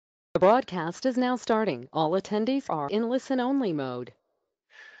The broadcast is now starting. All attendees are in listen-only mode.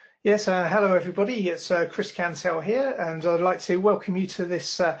 Yes, hello everybody. It's Chris Cansell here, and I'd like to welcome you to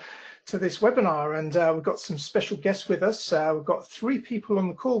this webinar. And we've got some special guests with us. We've got three people on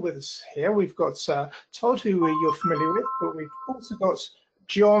the call with us here. We've got Todd, who you're familiar with, but we've also got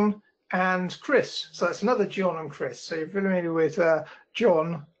John and Chris. So that's another John and Chris. So you're familiar with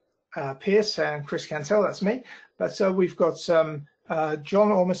John Pierce and Chris Cansell. That's me. But we've got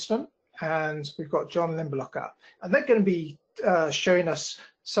John Ormiston and we've got John Limberlocker, and they're going to be showing us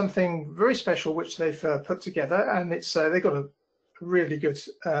something very special which they've put together, and it's they've got a really good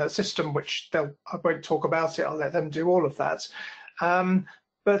system which I won't talk about it. I'll let them do all of that.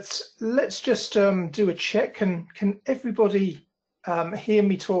 But let's just do a check. And can everybody hear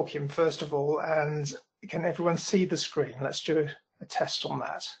me talking first of all, and can everyone see the screen? Let's do a test on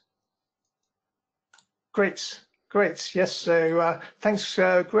that. Great. Yes. So thanks,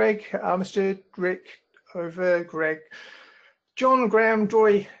 Greg, Mr. Rick, over Greg. John, Graham,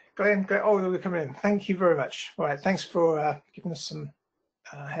 Joy, Glenn, oh, they're coming in. Thank you very much. All right, thanks for giving us some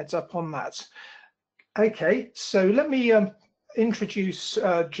heads up on that. Okay, so let me introduce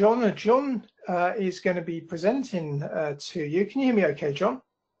John. John is going to be presenting to you. Can you hear me okay, John?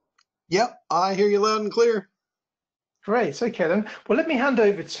 Yep, I hear you loud and clear. Great. Okay then. Well, let me hand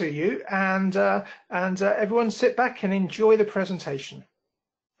over to you, and everyone sit back and enjoy the presentation.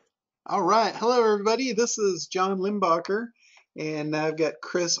 All right. Hello, everybody. This is John Limbacher, and I've got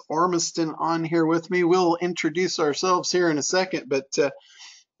Chris Ormiston on here with me. We'll introduce ourselves here in a second, but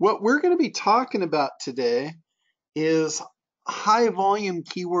what we're going to be talking about today is high volume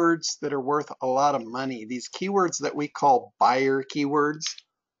keywords that are worth a lot of money. These keywords that we call buyer keywords.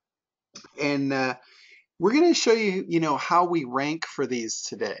 And we're going to show you, how we rank for these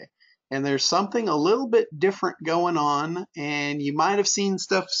today. And there's something a little bit different going on, and you might have seen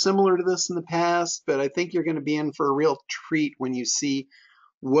stuff similar to this in the past, but I think you're going to be in for a real treat when you see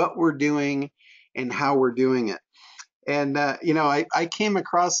what we're doing and how we're doing it. And, I came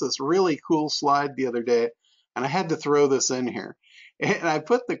across this really cool slide the other day, and I had to throw this in here. And I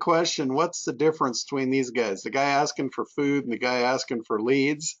put the question, what's the difference between these guys? The guy asking for food and the guy asking for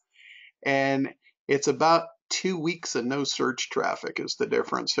leads. And it's about 2 weeks of no search traffic is the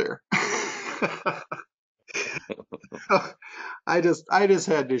difference here. I just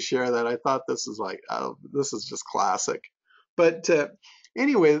had to share that. I thought this is like, oh, this is just classic. But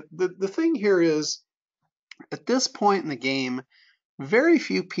anyway, the thing here is, at this point in the game, very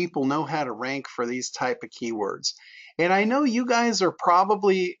few people know how to rank for these type of keywords. And I know you guys are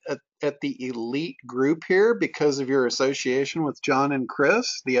probably at the elite group here because of your association with John and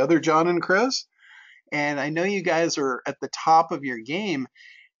Chris, the other John and Chris. And I know you guys are at the top of your game.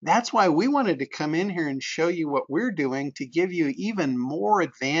 That's why we wanted to come in here and show you what we're doing to give you even more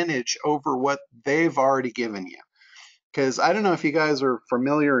advantage over what they've already given you. Because I don't know if you guys are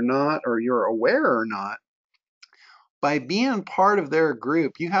familiar or not, or you're aware or not, by being part of their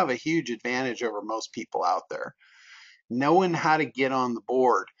group, you have a huge advantage over most people out there. Knowing how to get on the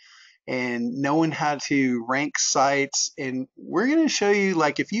board and knowing how to rank sites. And we're going to show you,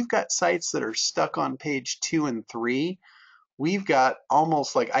 like, if you've got sites that are stuck on page 2 and 3, we've got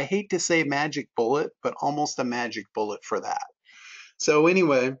almost, like, I hate to say magic bullet, but almost a magic bullet for that. So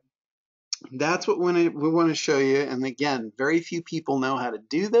anyway, that's what we want to show you. And again, very few people know how to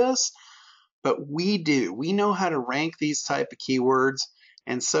do this, but we do. We know how to rank these type of keywords,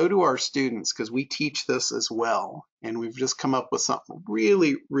 and so do our students, because we teach this as well. And we've just come up with something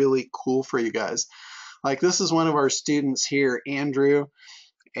really, really cool for you guys. Like, this is one of our students here, Andrew,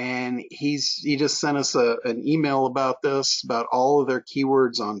 and he just sent us an email about this, about all of their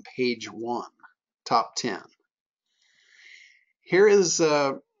keywords on page 1, top 10. Here is,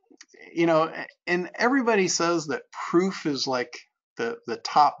 and everybody says that proof is like the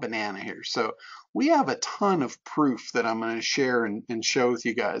top banana here. So we have a ton of proof that I'm going to share and show with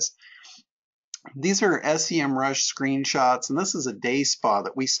you guys. These are SEMrush screenshots, and this is a day spa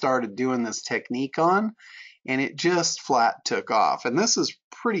that we started doing this technique on, and it just flat took off. And this is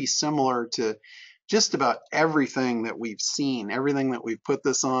pretty similar to just about everything that we've seen, everything that we've put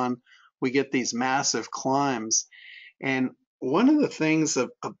this on. We get these massive climbs. And one of the things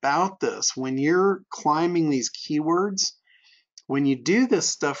about this, when you're climbing these keywords, when you do this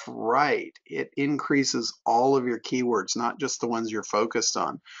stuff right, it increases all of your keywords, not just the ones you're focused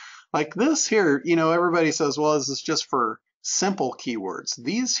on. Like this here, everybody says, well, is this just for simple keywords?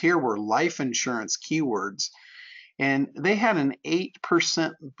 These here were life insurance keywords, and they had an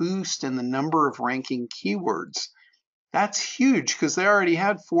 8% boost in the number of ranking keywords. That's huge because they already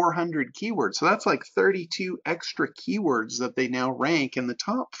had 400 keywords. So that's like 32 extra keywords that they now rank in the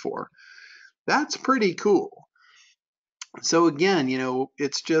top for. That's pretty cool. So again,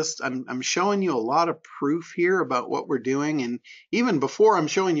 it's just I'm showing you a lot of proof here about what we're doing, and even before I'm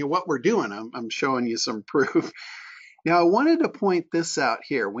showing you what we're doing, I'm showing you some proof. Now I wanted to point this out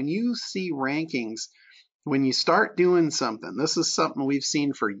here. When you see rankings, when you start doing something, this is something we've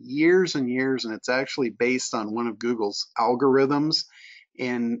seen for years and years, and it's actually based on one of Google's algorithms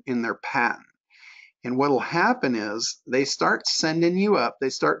in their patent. And what'll happen is they start sending you up, they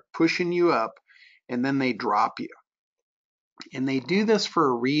start pushing you up, and then they drop you. And they do this for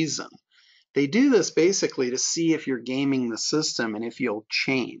a reason. They do this basically to see if you're gaming the system and if you'll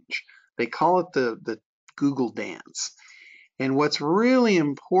change. They call it the Google dance. And what's really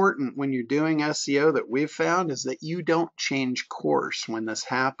important when you're doing SEO that we've found is that you don't change course when this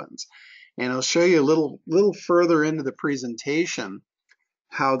happens. And I'll show you a little further into the presentation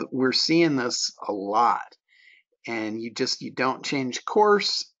how we're seeing this a lot. And you don't change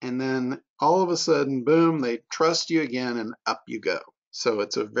course, and then all of a sudden, boom, they trust you again and up you go. So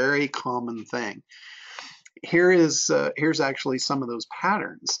it's a very common thing. Here's actually some of those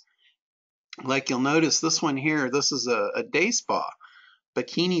patterns. Like you'll notice this one here, this is a day spa,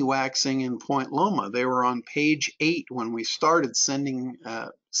 bikini waxing in Point Loma. They were on page 8 when we started sending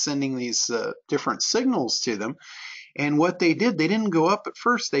these different signals to them. And what they did, they didn't go up at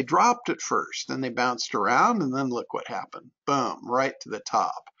first, they dropped at first, then they bounced around, and then look what happened. Boom, right to the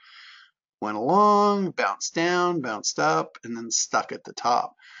top. Went along, bounced down, bounced up, and then stuck at the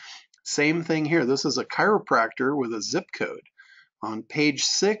top. Same thing here. This is a chiropractor with a zip code. On page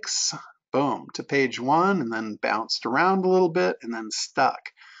 6, boom, to page 1, and then bounced around a little bit, and then stuck.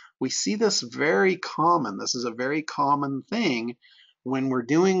 We see this very common. This is a very common thing when we're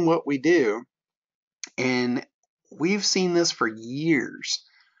doing what we do, and we've seen this for years.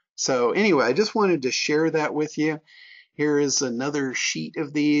 So anyway, I just wanted to share that with you. Here is another sheet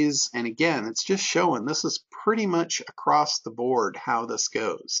of these. And again, it's just showing this is pretty much across the board how this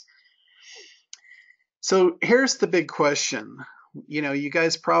goes. So here's the big question. You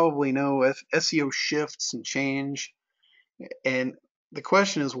guys probably know if SEO shifts and change. And the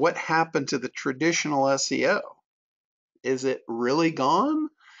question is, what happened to the traditional SEO? Is it really gone?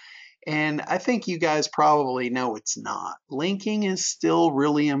 And I think you guys probably know it's not. Linking is still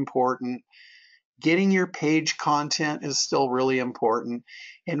really important. Getting your page content is still really important.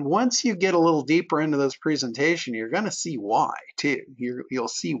 And once you get a little deeper into this presentation, you're going to see why too. You'll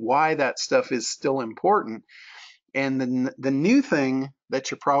see why that stuff is still important. And then the new thing that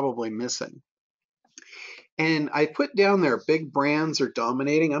you're probably missing. And I put down there, big brands are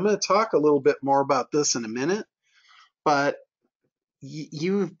dominating. I'm going to talk a little bit more about this in a minute, but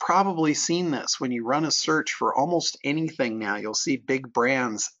you've probably seen this when you run a search for almost anything now. You'll see big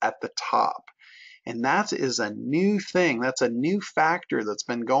brands at the top. And that is a new thing. That's a new factor that's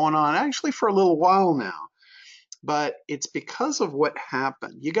been going on actually for a little while now. But it's because of what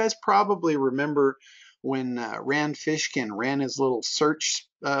happened. You guys probably remember when Rand Fishkin ran his little search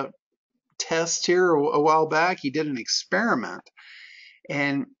test here a while back. He did an experiment.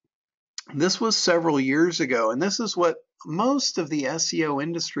 And this was several years ago. And this is what most of the SEO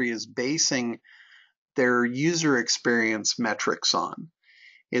industry is basing their user experience metrics on,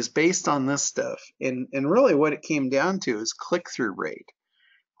 is based on this stuff. And really what it came down to is click-through rate.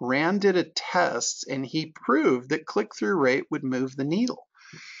 Rand did a test and he proved that click-through rate would move the needle.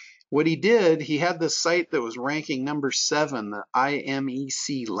 What he did, he had this site that was ranking number 7, the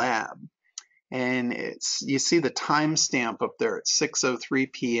IMEC Lab. And you see the timestamp up there at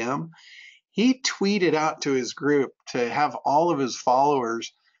 6:03 p.m. He tweeted out to his group to have all of his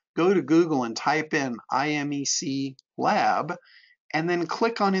followers go to Google and type in IMEC Lab and then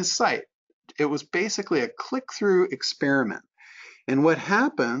click on his site. It was basically a click-through experiment. And what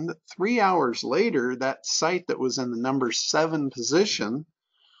happened, 3 hours later, that site that was in the number 7 position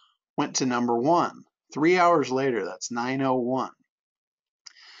went to number 1. 3 hours later, that's 9:01.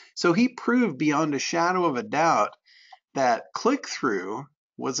 So he proved beyond a shadow of a doubt that click-through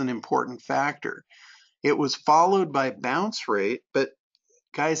was an important factor. It was followed by bounce rate, but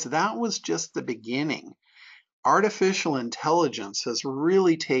guys, that was just the beginning. Artificial intelligence has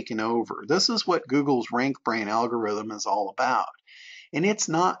really taken over. This is what Google's RankBrain algorithm is all about. And it's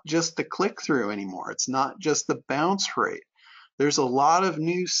not just the click-through anymore. It's not just the bounce rate. There's a lot of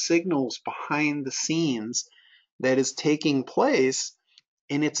new signals behind the scenes that is taking place,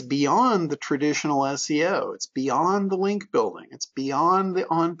 and it's beyond the traditional SEO. It's beyond the link building. It's beyond the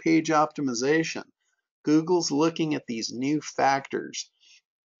on-page optimization. Google's looking at these new factors.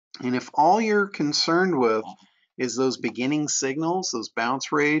 And if all you're concerned with is those beginning signals, those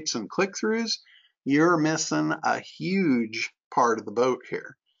bounce rates and click-throughs, you're missing a huge part of the boat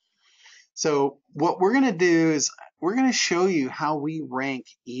here. So what we're going to do is we're going to show you how we rank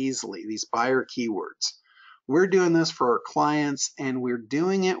easily these buyer keywords. We're doing this for our clients, and we're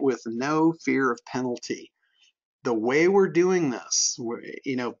doing it with no fear of penalty. The way we're doing this,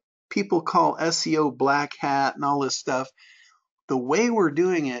 people call SEO black hat and all this stuff. The way we're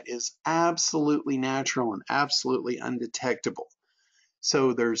doing it is absolutely natural and absolutely undetectable.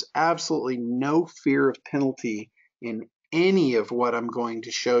 So there's absolutely no fear of penalty in any of what I'm going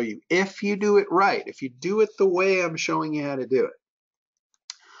to show you. If you do it right, if you do it the way I'm showing you how to do it.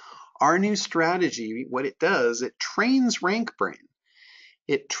 Our new strategy, what it does, it trains RankBrain.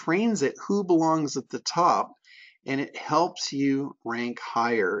 It trains it who belongs at the top, and it helps you rank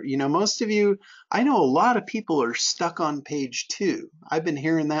higher. Most of you, I know a lot of people are stuck on page 2. I've been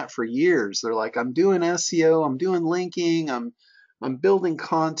hearing that for years. They're like, I'm doing SEO, I'm doing linking, I'm building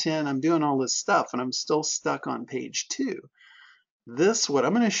content, I'm doing all this stuff, and I'm still stuck on page 2. What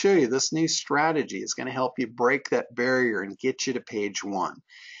I'm going to show you, this new strategy is going to help you break that barrier and get you to page 1.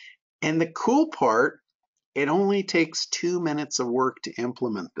 And the cool part, it only takes 2 minutes of work to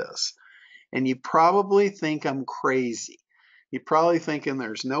implement this. And you probably think I'm crazy. You're probably thinking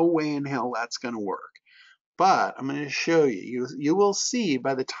there's no way in hell that's going to work. But I'm going to show you. You will see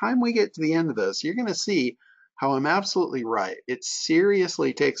by the time we get to the end of this, you're going to see how I'm absolutely right. It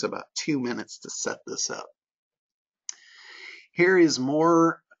seriously takes about 2 minutes to set this up. Here is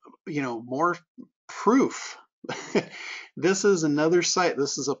more proof. This is another site.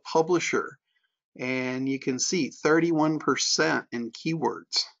 This is a publisher. And you can see 31% in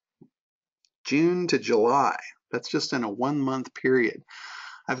keywords. June to July. That's just in a 1-month period.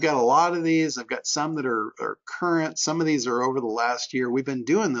 I've got a lot of these. I've got some that are current. Some of these are over the last year. We've been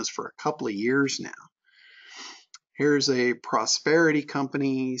doing this for a couple of years now. Here's a prosperity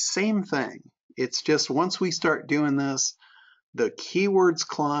company. Same thing. It's just once we start doing this, the keywords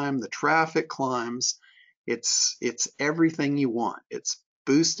climb, the traffic climbs. It's everything you want. It's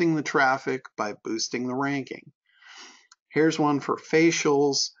boosting the traffic by boosting the ranking. Here's one for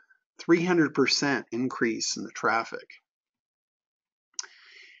facials. 300% increase in the traffic.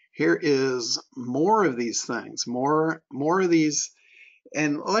 Here is more of these things, more of these.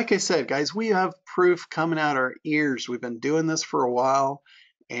 And like I said, guys, we have proof coming out our ears. We've been doing this for a while.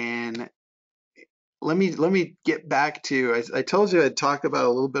 And let me get back to, I told you I'd talk about a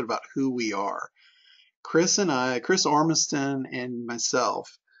little bit about who we are. Chris Ormiston and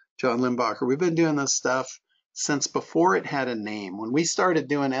myself, John Limbacher, we've been doing this stuff since before it had a name. When we started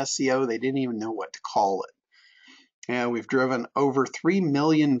doing SEO, they didn't even know what to call it. And we've driven over 3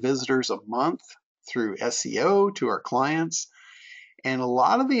 million visitors a month through SEO to our clients. And a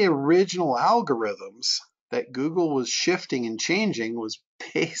lot of the original algorithms that Google was shifting and changing was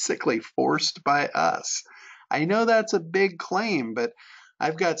basically forced by us. I know that's a big claim, but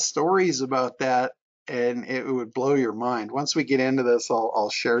I've got stories about that, and it would blow your mind. Once we get into this, I'll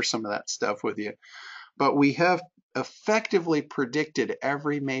share some of that stuff with you. But we have effectively predicted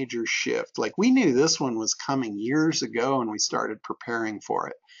every major shift. Like, we knew this one was coming years ago, and we started preparing for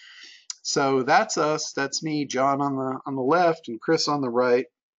it. So that's us. That's me, John on the left, and Chris on the right.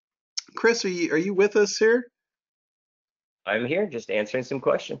 Chris, are you with us here? I'm here just answering some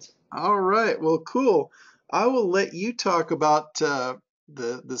questions. All right. Well, cool. I will let you talk about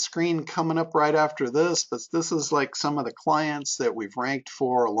the screen coming up right after this, but this is like some of the clients that we've ranked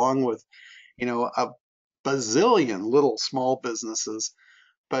for, along with, a bazillion little small businesses.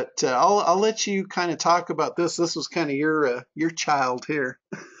 But I'll let you kind of talk about this. This was kind of your child here.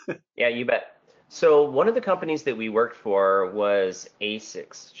 Yeah, you bet. So one of the companies that we worked for was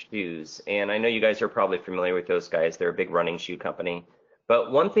Asics Shoes, and I know you guys are probably familiar with those guys. They're a big running shoe company.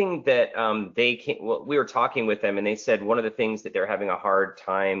 But one thing that we were talking with them, and they said one of the things that they're having a hard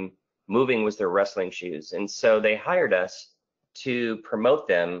time moving was their wrestling shoes, and so they hired us to promote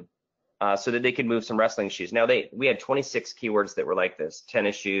them so that they could move some wrestling shoes. Now we had 26 keywords that were like this: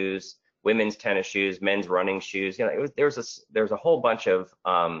 tennis shoes, women's tennis shoes, men's running shoes. There was a whole bunch of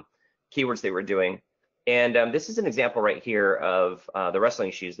keywords they were doing. And this is an example right here of the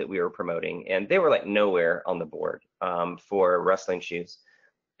wrestling shoes that we were promoting. And they were like nowhere on the board for wrestling shoes.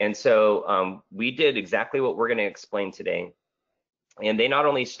 And so we did exactly what we're going to explain today. And they not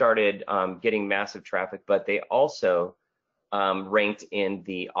only started getting massive traffic, but they also ranked in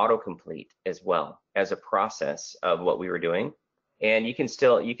the autocomplete as well as a process of what we were doing. And you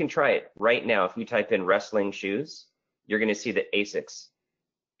can try it right now. If you type in wrestling shoes, you're going to see that Asics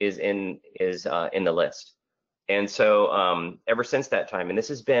is in the list. And so ever since that time, and this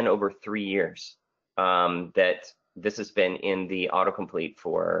has been over 3 years, that this has been in the autocomplete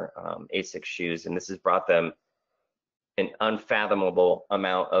for ASICS shoes, and this has brought them an unfathomable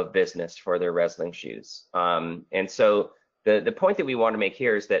amount of business for their wrestling shoes. And so the point that we want to make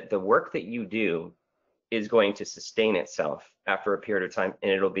here is that the work that you do is going to sustain itself after a period of time,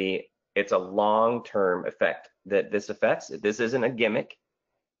 and it's a long-term effect that this affects. This isn't a gimmick.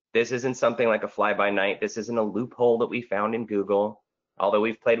 This isn't something like a fly-by-night. This isn't a loophole that we found in Google, although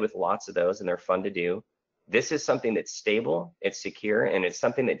we've played with lots of those and they're fun to do. This is something that's stable, it's secure, and it's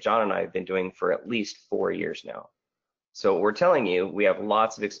something that John and I have been doing for at least 4 years now. So we're telling you, we have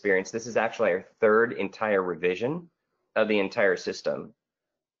lots of experience. This is actually our third entire revision of the entire system.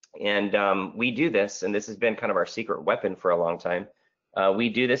 And we do this, and this has been kind of our secret weapon for a long time. We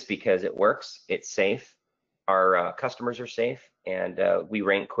do this because it works, it's safe, our customers are safe, and we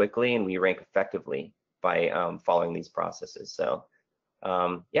rank quickly and we rank effectively by following these processes. So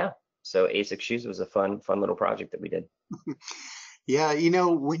yeah, so ASICS Shoes was a fun little project that we did. Yeah, you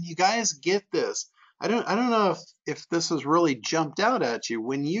know, when you guys get this, I don't know if this has really jumped out at you.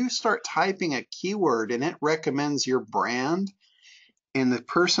 When you start typing a keyword and it recommends your brand and the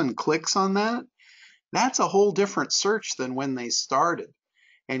person clicks on that, that's a whole different search than when they started.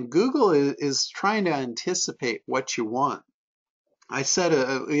 And Google is trying to anticipate what you want. I said,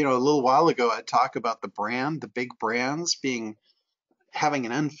 a little while ago, I'd talk about the big brands having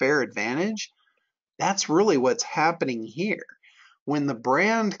an unfair advantage. That's really what's happening here. When the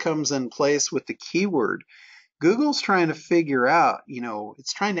brand comes in place with the keyword, Google's trying to figure out,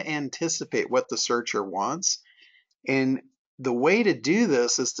 it's trying to anticipate what the searcher wants. And the way to do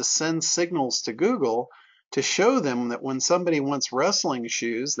this is to send signals to Google to show them that when somebody wants wrestling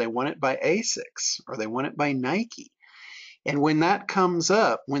shoes, they want it by ASICS or they want it by Nike. And when that comes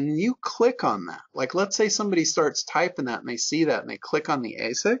up, when you click on that, like let's say somebody starts typing that and they see that and they click on the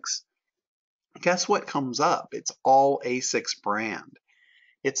ASICS, guess what comes up? It's all ASICS brand.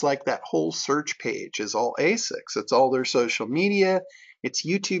 It's like that whole search page is all ASICS. It's all their social media, it's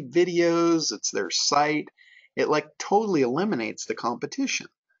YouTube videos, it's their site. It like totally eliminates the competition.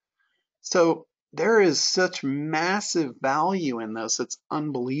 So there is such massive value in this, it's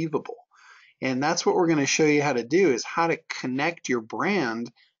unbelievable. And that's what we're going to show you how to do, is how to connect your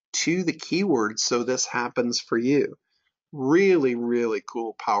brand to the keywords so this happens for you. Really, really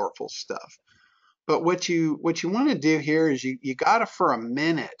cool, powerful stuff. But what you want to do here is you got to, for a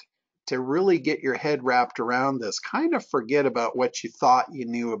minute, to really get your head wrapped around this, kind of forget about what you thought you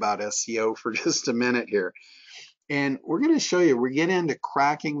knew about SEO for just a minute here. And we're going to show you, we get into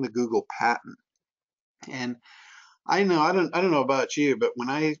cracking the Google patent. And I know, I don't know about you, but when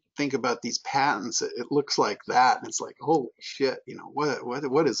I think about these patents, it looks like that, and it's like, holy shit,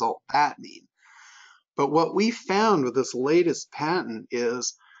 what does all that mean? But what we found with this latest patent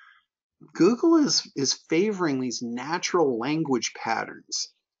is Google is favoring these natural language patterns.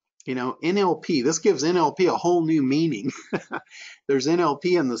 NLP, this gives NLP a whole new meaning. There's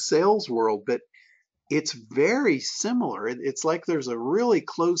NLP in the sales world, but it's very similar. It's like there's a really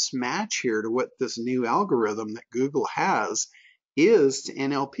close match here to what this new algorithm that Google has is to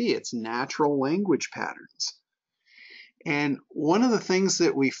NLP. It's natural language patterns. And one of the things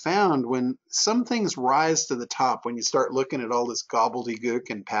that we found, when some things rise to the top, when you start looking at all this gobbledygook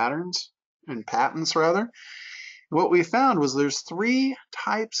and patents, what we found was there's 3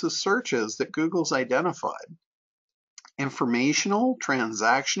 types of searches that Google's identified: informational,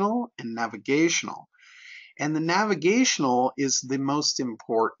 transactional, and navigational. And the navigational is the most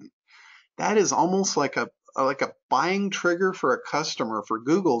important. That is almost like a buying trigger for a customer. For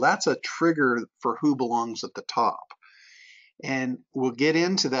Google, that's a trigger for who belongs at the top. And we'll get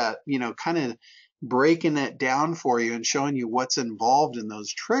into that, kind of breaking that down for you and showing you what's involved in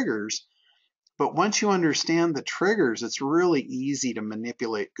those triggers. But once you understand the triggers, it's really easy to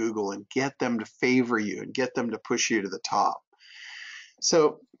manipulate Google and get them to favor you and get them to push you to the top.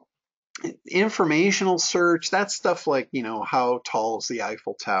 So informational search, that's stuff like, how tall is the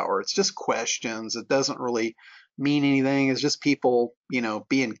Eiffel Tower? It's just questions. It doesn't really mean anything. It's just people,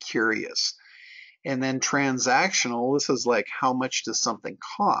 being curious. And then transactional, this is like, how much does something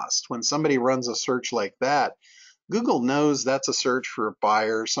cost? When somebody runs a search like that, Google knows that's a search for a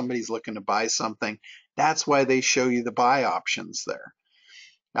buyer. Somebody's looking to buy something. That's why they show you the buy options there.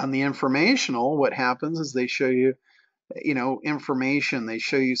 On the informational, what happens is they show you, information. They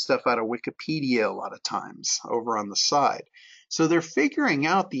show you stuff out of Wikipedia a lot of times over on the side. So they're figuring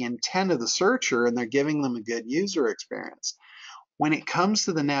out the intent of the searcher and they're giving them a good user experience. When it comes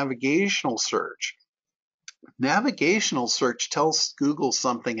to the navigational search tells Google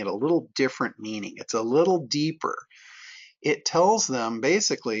something at a little different meaning. It's a little deeper. It tells them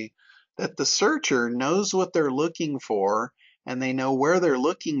basically that the searcher knows what they're looking for and they know where they're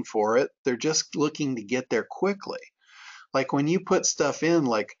looking for it. They're just looking to get there quickly. Like when you put stuff in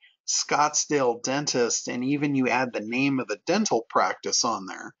like Scottsdale dentist and even you add the name of the dental practice on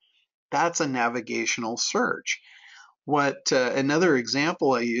there, that's a navigational search. What another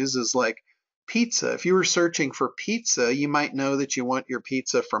example I use is like pizza. If you were searching for pizza, you might know that you want your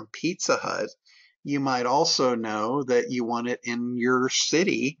pizza from Pizza Hut. You might also know that you want it in your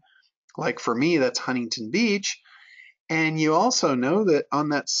city. Like for me, that's Huntington Beach. And you also know that on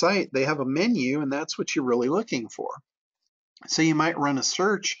that site, they have a menu and that's what you're really looking for. So you might run a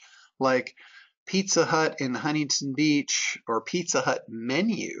search like Pizza Hut in Huntington Beach or Pizza Hut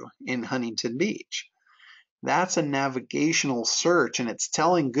menu in Huntington Beach. That's a navigational search, and it's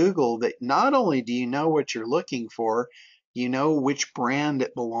telling Google that not only do you know what you're looking for, you know which brand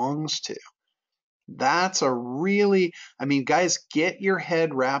it belongs to. That's a really, I mean, guys, get your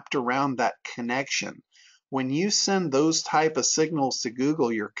head wrapped around that connection. When you send those type of signals to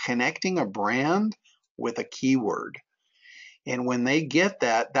Google, you're connecting a brand with a keyword. And when they get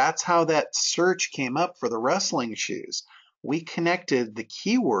that, that's how that search came up for the wrestling shoes. We connected the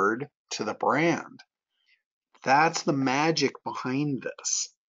keyword to the brand. That's the magic behind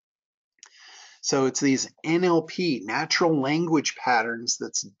this. So it's these NLP, natural language patterns,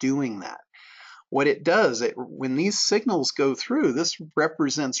 that's doing that. What it does, when these signals go through, this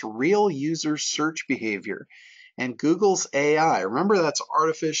represents real user search behavior. And Google's AI, remember that's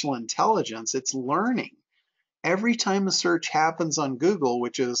artificial intelligence, it's learning. Every time a search happens on Google,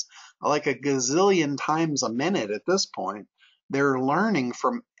 which is like a gazillion times a minute at this point, they're learning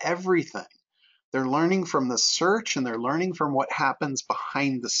from everything. They're learning from the search and they're learning from what happens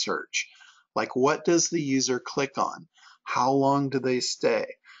behind the search. Like what does the user click on? How long do they stay?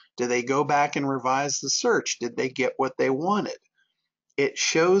 Do they go back and revise the search? Did they get what they wanted? It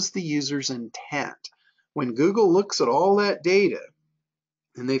shows the user's intent. When Google looks at all that data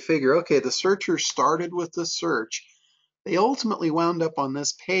and they figure, okay, the searcher started with the search, they ultimately wound up on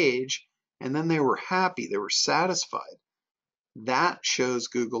this page and then they were happy, they were satisfied. That shows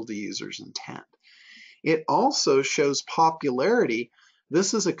Google the user's intent. It also shows popularity.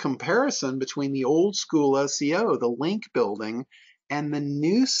 This is a comparison between the old school SEO, the link building, and the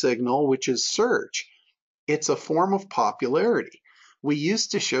new signal, which is search. It's a form of popularity. We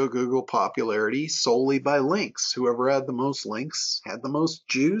used to show Google popularity solely by links. Whoever had the most links had the most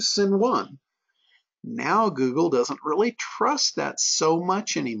juice and won. Now Google doesn't really trust that so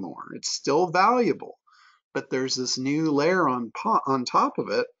much anymore. It's still valuable, but there's this new layer on top of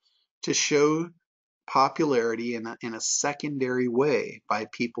it to show popularity in a secondary way by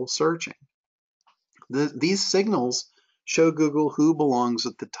people searching. These signals show Google who belongs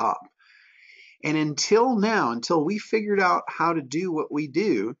at the top. And until now, until we figured out how to do what we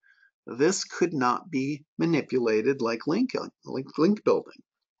do, this could not be manipulated like link building.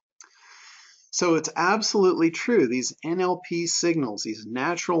 So it's absolutely true. These NLP signals, these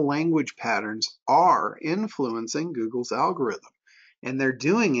natural language patterns, are influencing Google's algorithm. And they're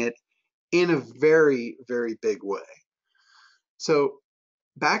doing it in a very, very big way. So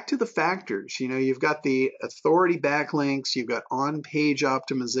back to the factors, you've got the authority backlinks, you've got on-page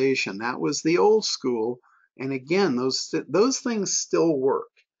optimization. That was the old school. And again, those things still work.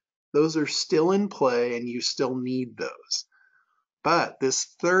 Those are still in play and you still need those. But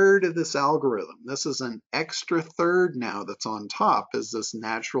this third of this algorithm, this is an extra third now that's on top, is this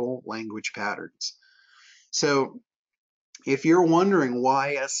natural language patterns. So if you're wondering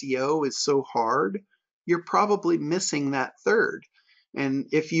why SEO is so hard, you're probably missing that third. And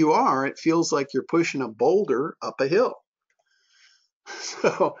if you are, it feels like you're pushing a boulder up a hill.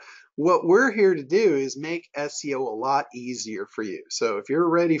 So what we're here to do is make SEO a lot easier for you. So if you're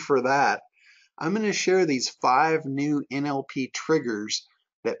ready for that, I'm going to share these 5 new NLP triggers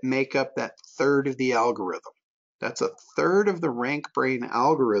that make up that third of the algorithm. That's a third of the RankBrain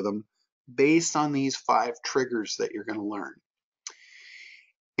algorithm based on these 5 triggers that you're going to learn.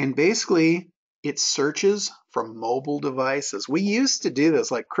 And basically, it searches from mobile devices. We used to do this,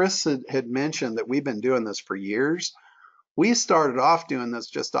 like Chris had mentioned that we've been doing this for years. We started off doing this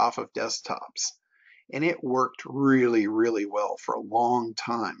just off of desktops, and it worked really, really well for a long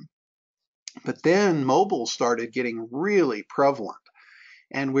time. But then mobile started getting really prevalent,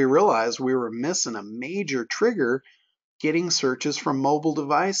 and we realized we were missing a major trigger, getting searches from mobile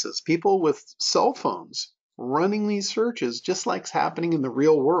devices. People with cell phones running these searches just like it's happening in the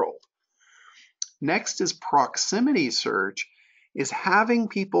real world. Next is proximity search, is having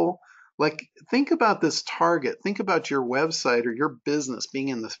people, like, think about this target, think about your website or your business being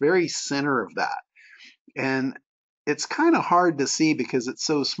in the very center of that. And it's kind of hard to see because it's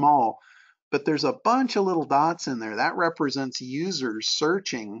so small, but there's a bunch of little dots in there. That represents users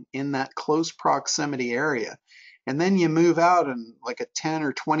searching in that close proximity area. And then you move out in like a 10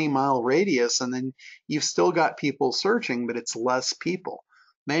 or 20 mile radius, and then you've still got people searching, but it's less people.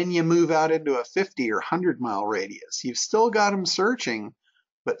 Then you move out into a 50 or 100 mile radius. You've still got them searching,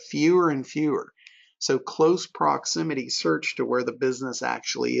 but fewer and fewer. So close proximity search to where the business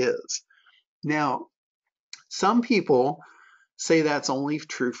actually is. Now, some people say that's only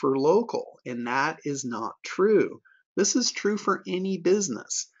true for local, and that is not true. This is true for any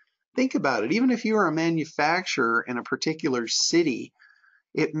business. Think about it. Even if you are a manufacturer in a particular city,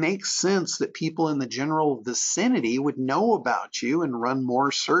 it makes sense that people in the general vicinity would know about you and run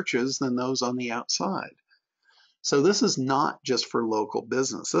more searches than those on the outside. So this is not just for local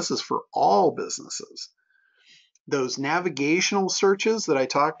business. This is for all businesses. Those navigational searches that I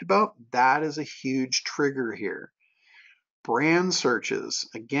talked about, that is a huge trigger here. Brand searches,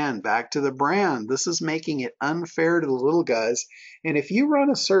 again, back to the brand. This is making it unfair to the little guys. And if you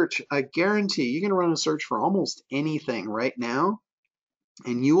run a search, I guarantee you can run a search for almost anything right now,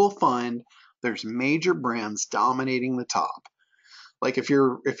 and you will find there's major brands dominating the top. Like if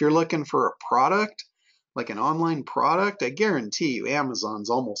you're looking for a product, like an online product, I guarantee you Amazon's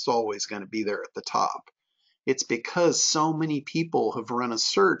almost always going to be there at the top. It's because so many people have run a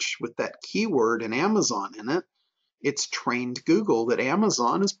search with that keyword and Amazon in it. It's trained Google that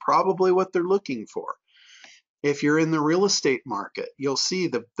Amazon is probably what they're looking for. If you're in the real estate market, you'll see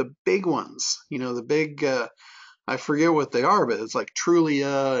the big ones, the big, I forget what they are, but it's like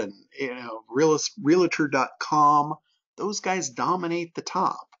Trulia and, Realtor.com. Those guys dominate the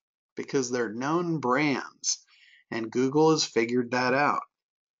top because they're known brands, and Google has figured that out.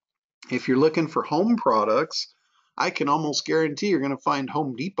 If you're looking for home products, I can almost guarantee you're going to find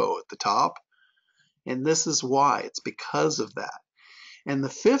Home Depot at the top. And this is why. It's because of that. And the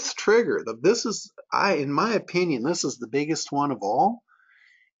fifth trigger, in my opinion, this is the biggest one of all,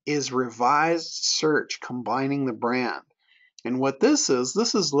 is revised search combining the brand. And what this is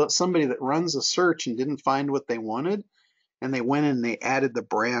somebody that runs a search and didn't find what they wanted, and they went and they added the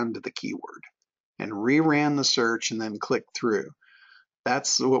brand to the keyword and reran the search and then clicked through.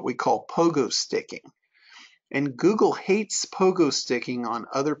 That's what we call pogo sticking. And Google hates pogo sticking on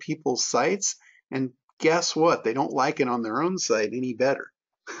other people's sites, and guess what? They don't like it on their own site any better.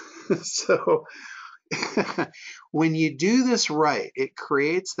 So when you do this right, it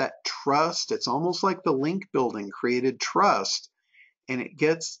creates that trust. It's almost like the link building created trust, and it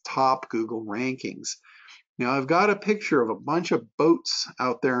gets top Google rankings. Now I've got a picture of a bunch of boats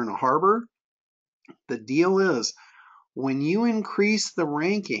out there in a harbor. The deal is, when you increase the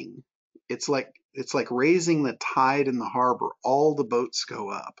ranking, it's like raising the tide in the harbor. All the boats go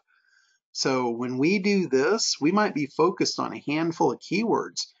up. So when we do this, we might be focused on a handful of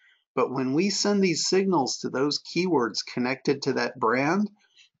keywords, but when we send these signals to those keywords connected to that brand,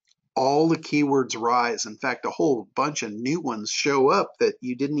 all the keywords rise. In fact, a whole bunch of new ones show up that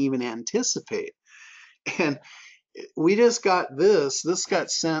you didn't even anticipate. And we just got this. This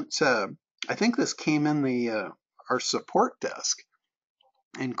got sent, I think this came in our support desk,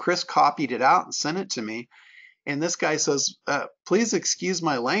 and Chris copied it out and sent it to me. And this guy says, please excuse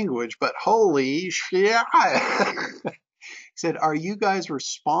my language, but holy shit. He said, are you guys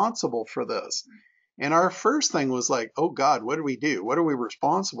responsible for this? And our first thing was like, oh God, what do we do? What are we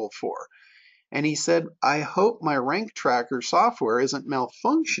responsible for? And he said, I hope my rank tracker software isn't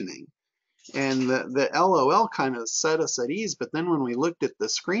malfunctioning. And the LOL kind of set us at ease. But then when we looked at the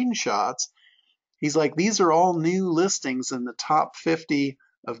screenshots, he's like, these are all new listings in the top 50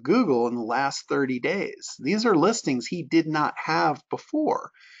 of Google in the last 30 days. These are listings he did not have before.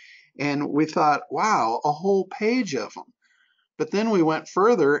 And we thought, wow, a whole page of them. But then we went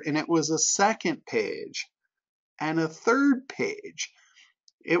further, and it was a second page and a third page.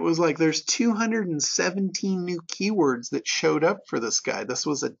 It was like there's 217 new keywords that showed up for this guy. This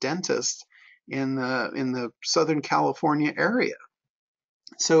was a dentist in the Southern California area.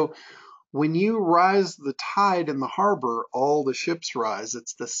 So when you rise the tide in the harbor, all the ships rise.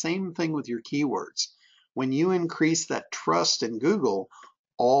 It's the same thing with your keywords. When you increase that trust in Google,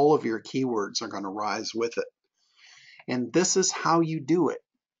 all of your keywords are going to rise with it. And this is how you do it.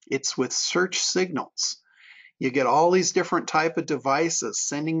 It's with search signals. You get all these different type of devices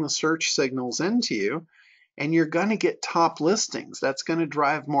sending the search signals into you, and you're going to get top listings. That's going to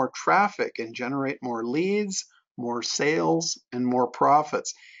drive more traffic and generate more leads, more sales, and more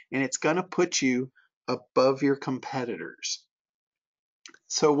profits. And it's going to put you above your competitors.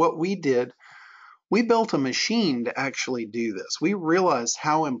 So what we did, we built a machine to actually do this. We realized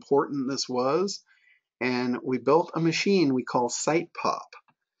how important this was, and we built a machine we call SitePop.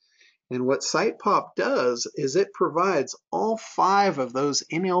 And what SitePop does is it provides all 5 of those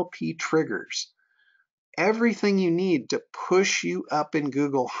NLP triggers. Everything you need to push you up in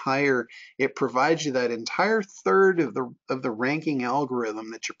Google higher. It provides you that entire third of the ranking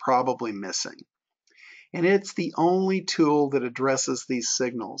algorithm that you're probably missing. And it's the only tool that addresses these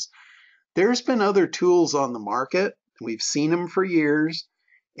signals. There's been other tools on the market. We've seen them for years,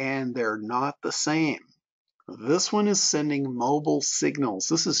 and they're not the same. This one is sending mobile signals.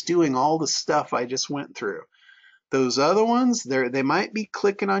 This is doing all the stuff I just went through. Those other ones, they might be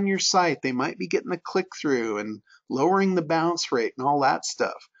clicking on your site. They might be getting the click through and lowering the bounce rate and all that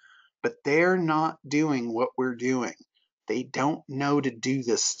stuff. But they're not doing what we're doing. They don't know to do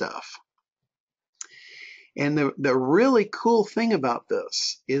this stuff. And the really cool thing about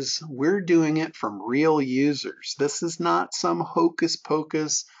this is we're doing it from real users. This is not some hocus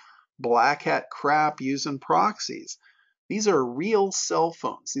pocus black hat crap using proxies. These are real cell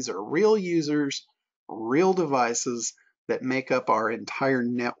phones. These are real users, real devices that make up our entire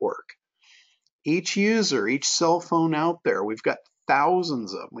network. Each user, each cell phone out there, we've got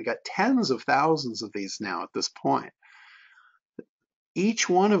thousands of them. We got tens of thousands of these now at this point. Each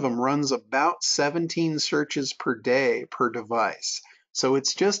one of them runs about 17 searches per day per device. So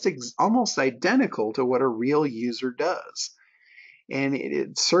it's just almost identical to what a real user does. And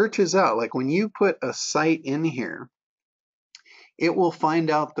it searches out, like when you put a site in here, it will find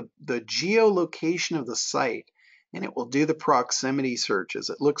out the geolocation of the site, and it will do the proximity searches.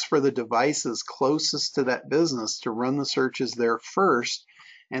 It looks for the devices closest to that business to run the searches there first,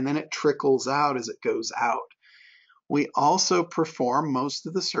 and then it trickles out as it goes out. We also perform most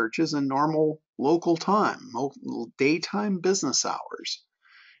of the searches in normal local time, daytime business hours.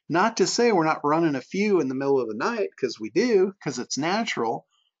 Not to say we're not running a few in the middle of the night, because we do, because it's natural,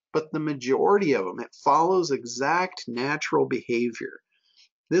 but the majority of them, it follows exact natural behavior.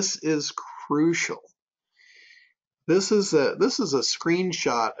 This is crucial. This is a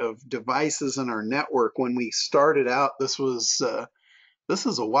screenshot of devices in our network. When we started out, this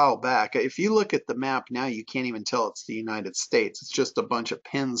is a while back. If you look at the map now, you can't even tell it's the United States. It's just a bunch of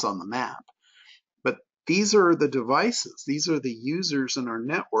pins on the map. But these are the devices. These are the users in our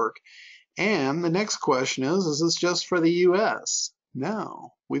network. And the next question is this just for the US?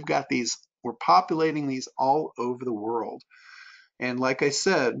 No, we've got these, we're populating these all over the world. And like I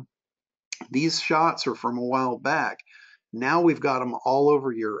said, these shots are from a while back. Now we've got them all over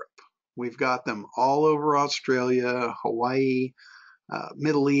Europe. We've got them all over Australia, Hawaii,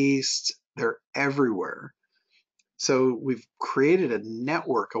 Middle East. They're everywhere. So we've created a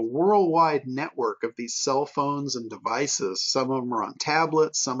network, a worldwide network of these cell phones and devices. Some of them are on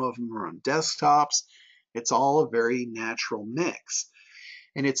tablets, some of them are on desktops. It's all a very natural mix.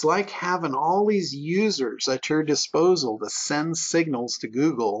 And it's like having all these users at your disposal to send signals to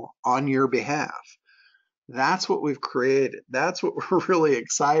Google on your behalf. That's what we've created. That's what we're really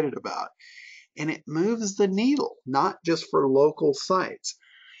excited about. And it moves the needle, not just for local sites.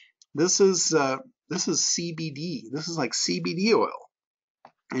 This is CBD. This is like CBD oil.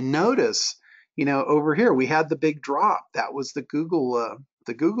 And notice, over here we had the big drop. That was the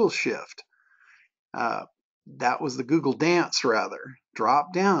Google shift. That was the Google dance, rather.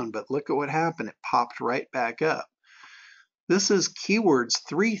 Dropped down, but look at what happened. It popped right back up. This is keywords,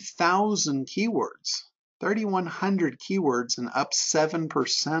 3,000 keywords, 3,100 keywords, and up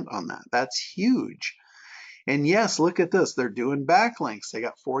 7% on that. That's huge. And yes, look at this. They're doing backlinks. They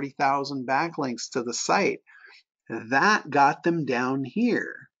got 40,000 backlinks to the site. That got them down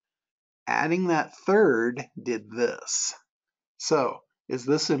here. Adding that third did this. So, is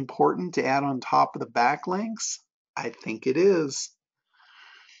this important to add on top of the backlinks? I think it is.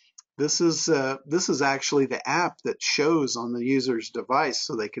 This is actually the app that shows on the user's device,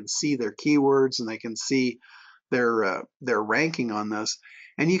 so they can see their keywords and they can see their ranking on this.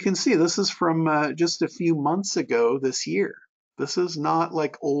 And you can see this is from just a few months ago this year. This is not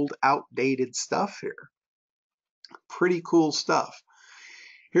like old outdated stuff here. Pretty cool stuff.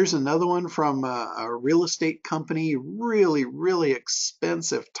 Here's another one from a real estate company, really, really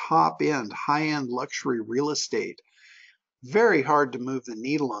expensive, top-end, high-end luxury real estate. Very hard to move the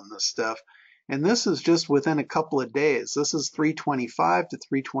needle on this stuff. And this is just within a couple of days. This is 325 to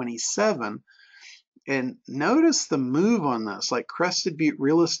 327. And notice the move on this, like Crested Butte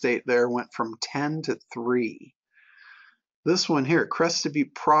Real Estate there went from 10 to 3. This one here, Crested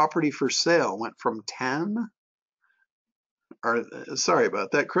Butte Property for Sale, went from 10, or sorry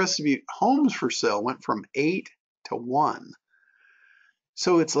about that, Crested Butte Homes for Sale went from 8 to 1.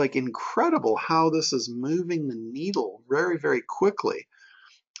 So it's like incredible how this is moving the needle very, very quickly.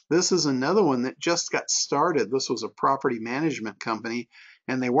 This is another one that just got started. This was a property management company,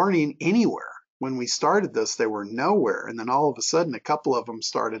 and they weren't anywhere. When we started this, they were nowhere, and then all of a sudden, a couple of them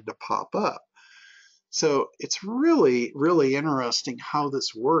started to pop up. So it's really, really interesting how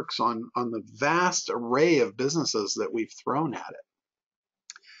this works on the vast array of businesses that we've thrown at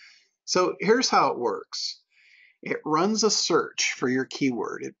it. So here's how it works. It runs a search for your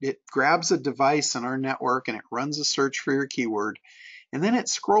keyword. It grabs a device in our network and it runs a search for your keyword. And then it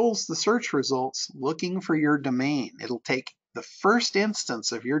scrolls the search results looking for your domain. It'll take the first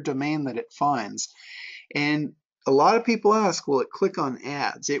instance of your domain that it finds. And a lot of people ask, will it click on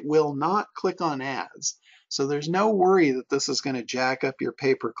ads? It will not click on ads. So there's no worry that this is going to jack up your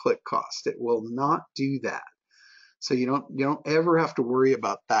pay-per-click cost. It will not do that. So you don't ever have to worry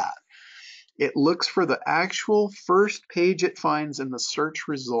about that. It looks for the actual first page it finds in the search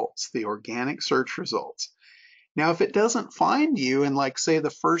results, the organic search results. Now, if it doesn't find you in, like, say, the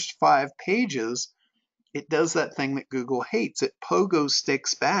first 5 pages, it does that thing that Google hates. It pogo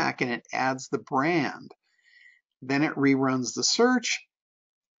sticks back and it adds the brand. Then it reruns the search.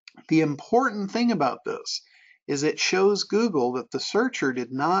 The important thing about this is it shows Google that the searcher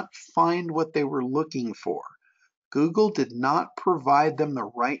did not find what they were looking for. Google did not provide them the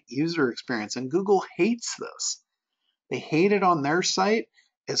right user experience, and Google hates this. They hate it on their site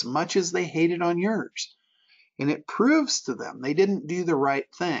as much as they hate it on yours. And it proves to them they didn't do the right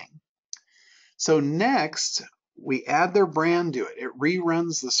thing. So next, we add their brand to it. It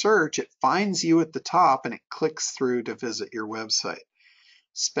reruns the search, it finds you at the top, and it clicks through to visit your website.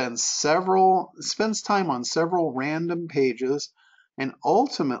 Spends time on several random pages, and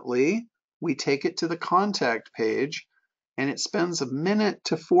ultimately we take it to the contact page, and it spends 1 minute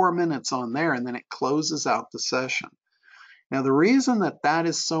to 4 minutes on there, and then it closes out the session. Now, the reason that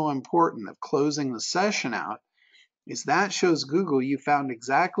is so important, of closing the session out, is that shows Google you found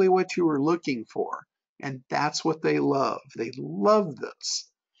exactly what you were looking for, and that's what they love. They love this.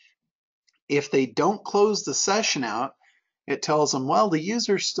 If they don't close the session out, it tells them, well, the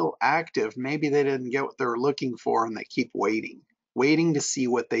user's still active. Maybe they didn't get what they were looking for, and they keep waiting to see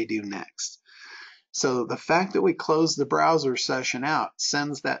what they do next. So the fact that we close the browser session out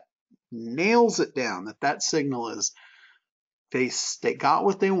nails it down that signal is they got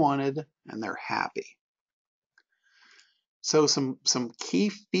what they wanted and they're happy. So some key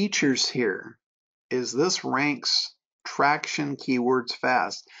features here is this ranks traction keywords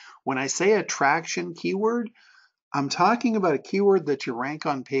fast. When I say a traction keyword, I'm talking about a keyword that you rank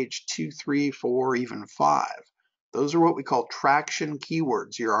on page 2, 3, 4, even 5. Those are what we call traction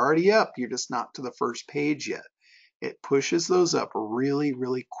keywords. You're already up, you're just not to the first page yet. It pushes those up really,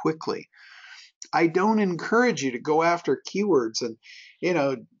 really quickly. I don't encourage you to go after keywords, and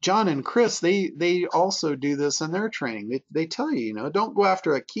John and Chris, they also do this in their training. They tell you, don't go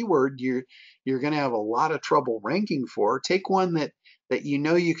after a keyword you're going to have a lot of trouble ranking for. Take one that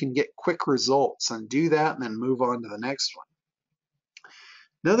you can get quick results, and do that and then move on to the next one.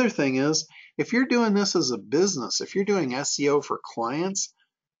 Another thing is, if you're doing this as a business, if you're doing SEO for clients,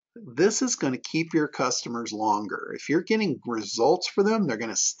 this is going to keep your customers longer. If you're getting results for them, they're going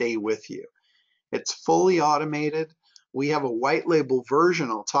to stay with you. It's fully automated. We have a white label version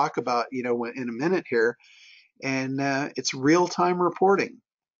I'll talk about in a minute here, and it's real-time reporting.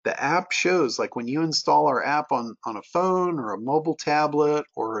 The app shows, like when you install our app on a phone or a mobile tablet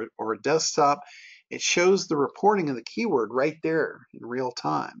or a desktop, it shows the reporting of the keyword right there in real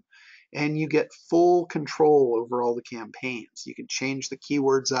time. And you get full control over all the campaigns. You can change the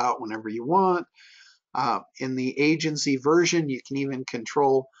keywords out whenever you want. In the agency version, you can even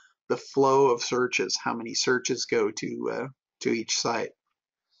control the flow of searches, how many searches go to each site.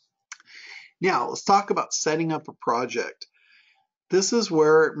 Now, let's talk about setting up a project. This is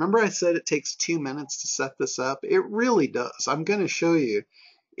where, remember I said it takes 2 minutes to set this up? It really does. I'm going to show you.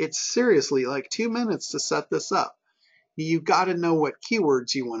 It's seriously like 2 minutes to set this up. You've got to know what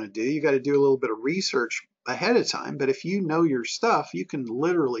keywords you want to do. You got to do a little bit of research ahead of time, but if you know your stuff, you can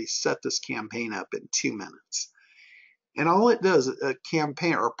literally set this campaign up in 2 minutes. And all it does, a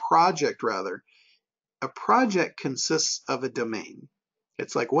campaign, or a project rather, a project consists of a domain.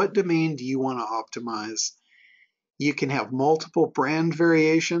 It's like, what domain do you want to optimize? You can have multiple brand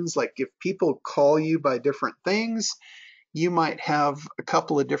variations, like if people call you by different things, you might have a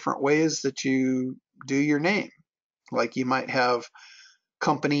couple of different ways that you do your name. Like you might have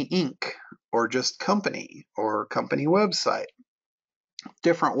Company Inc., or just Company, or Company Website.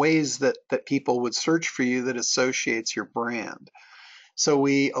 Different ways that people would search for you that associates your brand. So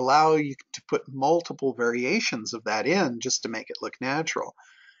we allow you to put multiple variations of that in just to make it look natural.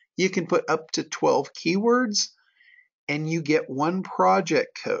 You can put up to 12 keywords, and you get one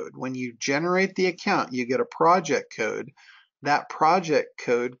project code. When you generate the account, you get a project code that project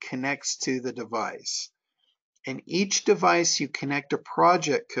code connects to the device. And each device you connect a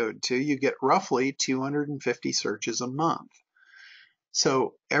project code to, you get roughly 250 searches a month.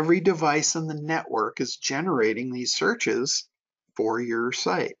 So every device in the network is generating these searches for your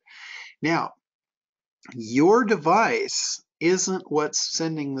site. Now, your device isn't what's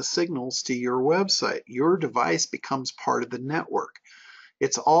sending the signals to your website. Your device becomes part of the network.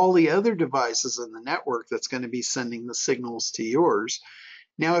 It's all the other devices in the network that's going to be sending the signals to yours.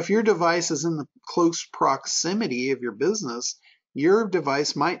 Now, if your device is in the close proximity of your business, your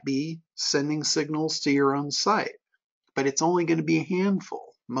device might be sending signals to your own site, but it's only going to be a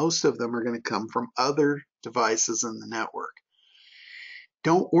handful. Most of them are going to come from other devices in the network.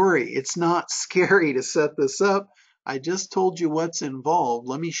 Don't worry, it's not scary to set this up. I just told you what's involved.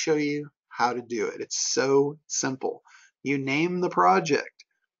 Let me show you how to do it. It's so simple. You name the project,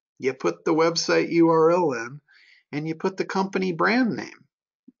 you put the website URL in, and you put the company brand name.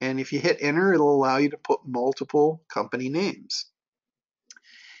 And if you hit enter, it'll allow you to put multiple company names.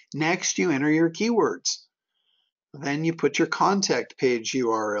 Next, you enter your keywords. Then you put your contact page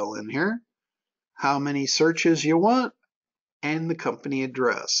URL in here, how many searches you want, and the company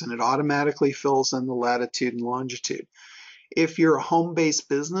address, and it automatically fills in the latitude and longitude. If you're a home-based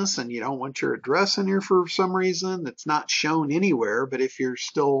business and you don't want your address in here for some reason, it's not shown anywhere, but if you're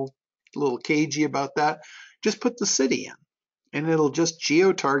still a little cagey about that, just put the city in, and it'll just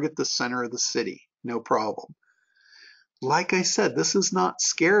geo-target the center of the city, no problem. Like I said, this is not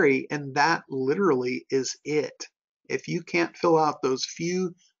scary, and that literally is it. If you can't fill out those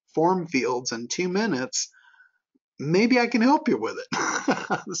few form fields in 2 minutes, maybe I can help you with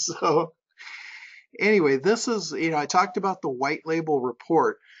it. So anyway, this is, I talked about the white label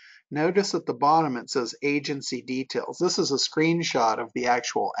report. Notice at the bottom it says agency details. This is a screenshot of the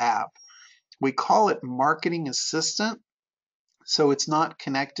actual app. We call it Marketing Assistant, so it's not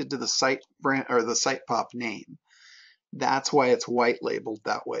connected to the site brand or the site pop name. That's why it's white labeled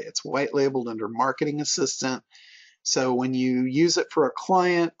that way. It's white labeled under Marketing Assistant. So when you use it for a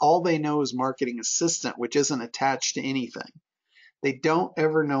client, all they know is Marketing Assistant, which isn't attached to anything. They don't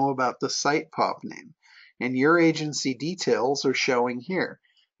ever know about the site pop name. And your agency details are showing here.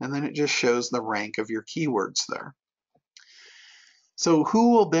 And then it just shows the rank of your keywords there. So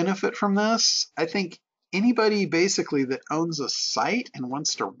who will benefit from this? I think anybody basically that owns a site and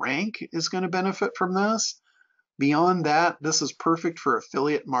wants to rank is going to benefit from this. Beyond that, this is perfect for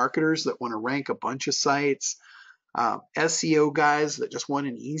affiliate marketers that want to rank a bunch of sites, SEO guys that just want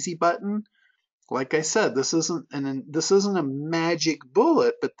an easy button. Like I said, this isn't a magic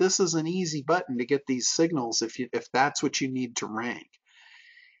bullet, but this is an easy button to get these signals if that's what you need to rank.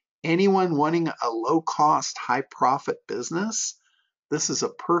 Anyone wanting a low-cost, high-profit business, this is a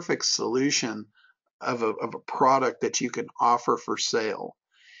perfect solution of a product that you can offer for sale.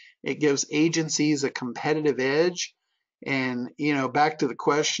 It gives agencies a competitive edge. And, back to the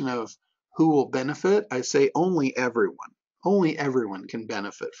question of who will benefit, I say only everyone. Only everyone can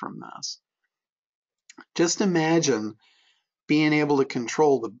benefit from this. Just imagine being able to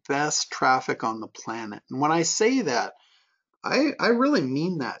control the best traffic on the planet. And when I say that, I really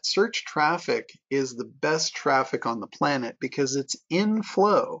mean that. Search traffic is the best traffic on the planet because it's in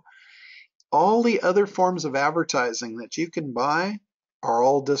flow. All the other forms of advertising that you can buy are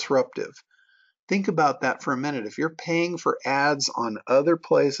all disruptive. Think about that for a minute. If you're paying for ads on other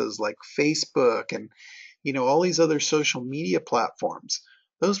places like Facebook and all these other social media platforms,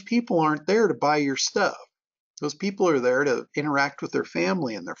 those people aren't there to buy your stuff. Those people are there to interact with their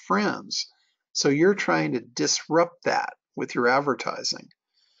family and their friends. So you're trying to disrupt that with your advertising.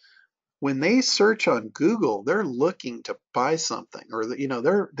 When they search on Google, they're looking to buy something, or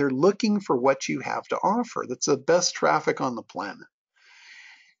they're looking for what you have to offer. That's the best traffic on the planet.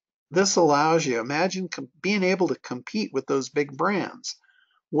 This allows you, imagine being able to compete with those big brands.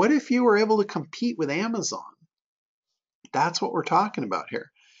 What if you were able to compete with Amazon? That's what we're talking about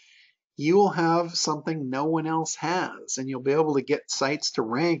here. You will have something no one else has, and you'll be able to get sites to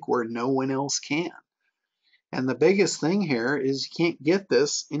rank where no one else can. And the biggest thing here is you can't get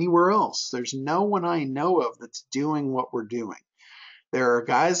this anywhere else. There's no one I know of that's doing what we're doing. There are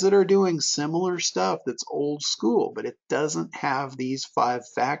guys that are doing similar stuff that's old school, but it doesn't have these 5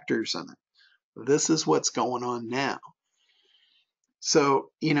 factors in it. This is what's going on now. So,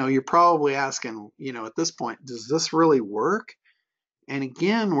 you're probably asking, at this point, does this really work? And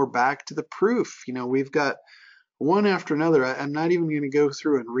again, we're back to the proof. We've got one after another. I'm not even going to go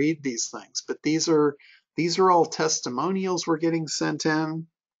through and read these things, but these are all testimonials we're getting sent in.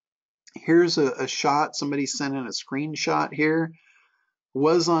 Here's a shot. Somebody sent in a screenshot here.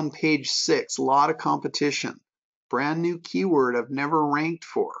 Was on page 6, a lot of competition. brand new keyword I've never ranked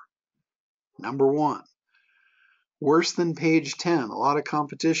for. Number 1. Worse than page 10, a lot of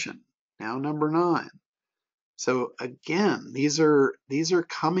competition. Now number 9. So again, these are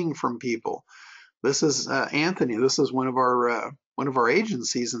coming from people. This is Anthony. This is one of our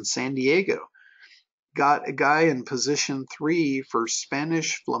agencies in San Diego. Got a guy in position 3 for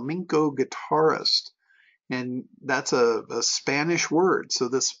Spanish flamenco guitarist, and that's a Spanish word. So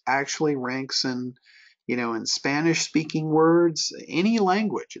this actually ranks in, in Spanish speaking words, any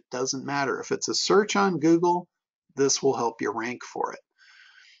language. It doesn't matter. If it's a search on Google, this will help you rank for it.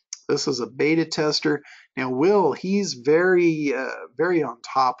 This is a beta tester. Now, Will, he's very on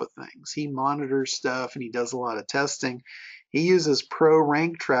top of things. He monitors stuff and he does a lot of testing. He uses Pro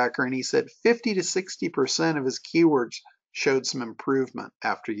Rank Tracker, and he said 50 to 60% of his keywords showed some improvement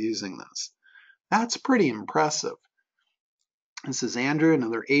after using this. That's pretty impressive. This is Andrew,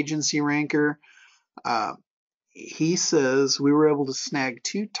 another agency ranker. He says we were able to snag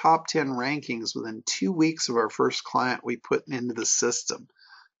 2 top 10 rankings within 2 weeks of our first client we put into the system.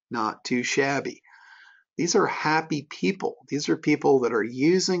 Not too shabby. These are happy people. These are people that are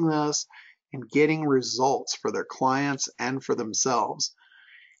using this and getting results for their clients and for themselves.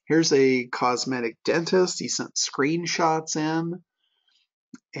 Here's a cosmetic dentist. He sent screenshots in.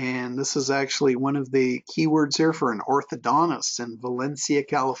 And this is actually one of the keywords here for an orthodontist in Valencia,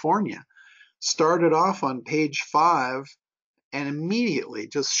 California. Started off on page 5 and immediately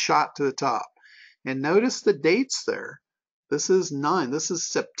just shot to the top. And notice the dates there. This is 9. This is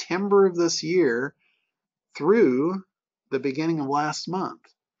September of this year through the beginning of last month.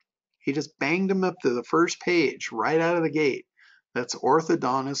 He just banged him up to the first page right out of the gate. That's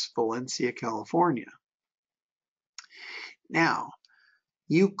orthodontist, Valencia, California. Now,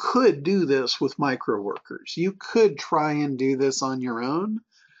 you could do this with micro workers. You could try and do this on your own.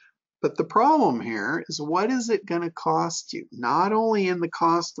 But the problem here is, what is it going to cost you? Not only in the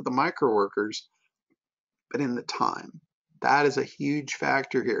cost of the micro workers, but in the time. That is a huge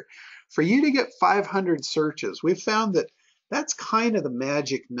factor here. For you to get 500 searches, we've found that that's kind of the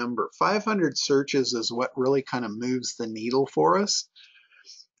magic number. 500 searches is what really kind of moves the needle for us.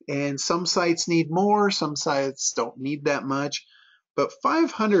 And some sites need more, some sites don't need that much. But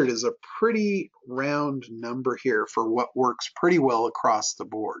 500 is a pretty round number here for what works pretty well across the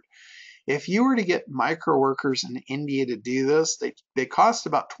board. If you were to get micro workers in India to do this, they cost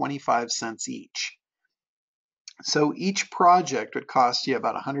about 25 cents each. So each project would cost you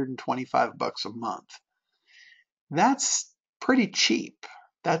about 125 bucks a month. That's pretty cheap.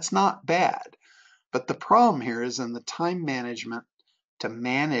 That's not bad. But the problem here is in the time management to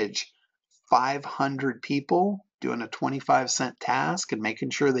manage 500 people doing a 25-cent task and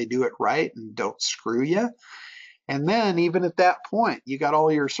making sure they do it right and don't screw you. And then even at that point, you got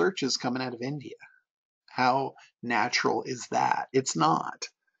all your searches coming out of India. How natural is that? It's not.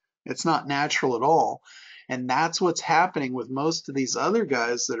 It's not natural at all. And that's what's happening with most of these other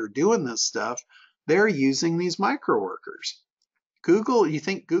guys that are doing this stuff. They're using these micro workers. Google, you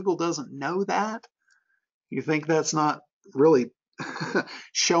think Google doesn't know that? You think that's not really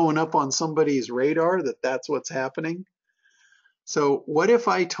showing up on somebody's radar that that's what's happening? So what if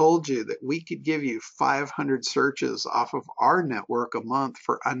I told you that we could give you 500 searches off of our network a month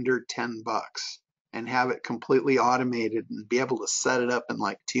for under 10 bucks and have it completely automated and be able to set it up in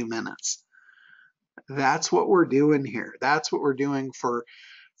like 2 minutes? That's what we're doing here. That's what we're doing for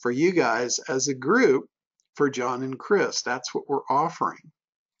you guys as a group for John and Chris. That's what we're offering.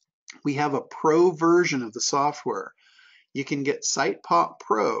 We have a pro version of the software. You can get SitePop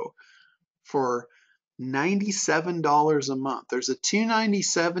Pro for $97 a month. There's a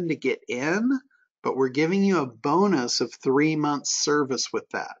 $297 to get in, but we're giving you a bonus of 3 months service with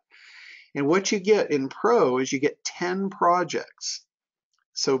that. And what you get in Pro is you get 10 projects.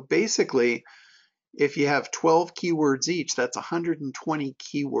 So basically, if you have 12 keywords each, that's 120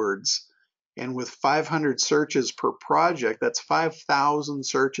 keywords. And with 500 searches per project, that's 5,000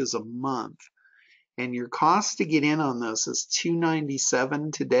 searches a month. And your cost to get in on this is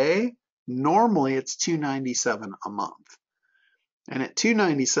 $297 today. Normally it's $297 a month. And at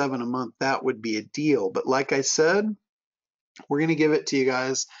 $297 a month, that would be a deal. But like I said, we're going to give it to you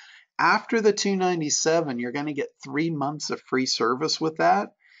guys. After the $297, you're going to get 3 months of free service with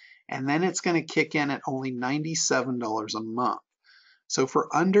that. And then it's going to kick in at only $97 a month. So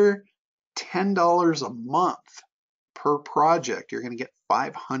for under $10 a month per project, you're going to get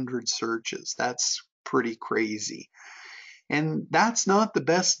 500 searches. That's pretty crazy. And that's not the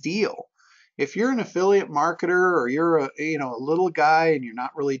best deal. If you're an affiliate marketer or you're a little guy and you're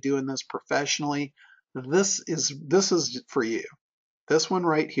not really doing this professionally, this is for you. This one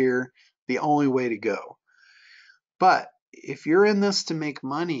right here, the only way to go. But if you're in this to make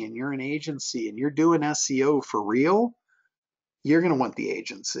money and you're an agency and you're doing SEO for real, you're going to want the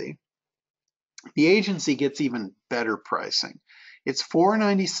agency. The agency gets even better pricing. It's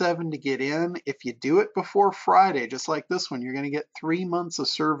 $4.97 to get in. If you do it before Friday, just like this one, you're going to get 3 months of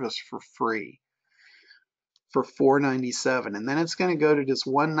service for free for $4.97. And then it's going to go to just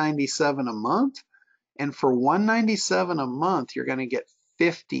 $197 a month. And for $197 a month, you're going to get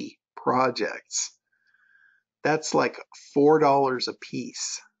 50 projects. That's like $4 a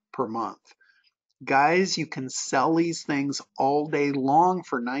piece per month. Guys, you can sell these things all day long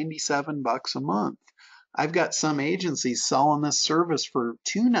for 97 bucks a month. I've got some agencies selling this service for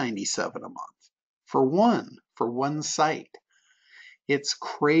 $2.97 a month for one site. It's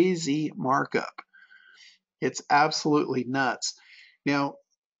crazy markup. It's absolutely nuts. Now,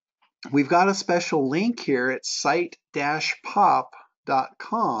 we've got a special link here at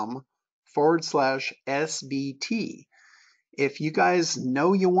site-pop.com/SBT. If you guys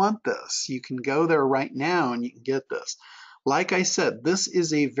know you want this, you can go there right now and you can get this. Like I said, this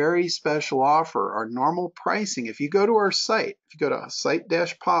is a very special offer. Our normal pricing, if you go to our site, if you go to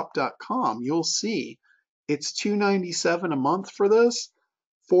site-pop.com, you'll see it's $2.97 a month for this,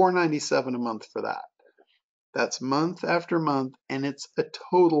 $4.97 a month for that. That's month after month, and it's a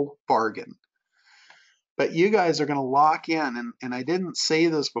total bargain. But you guys are going to lock in, and I didn't say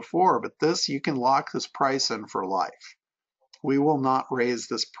this before, but this, you can lock this price in for life. We will not raise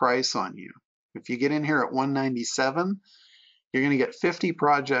this price on you. If you get in here at $197, you're going to get 50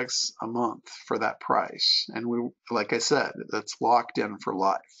 projects a month for that price. And we, like I said, that's locked in for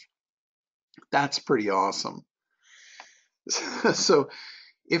life. That's pretty awesome. So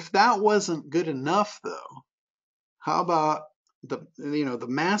if that wasn't good enough though, how about the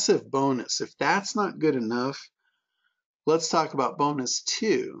massive bonus? If that's not good enough, let's talk about bonus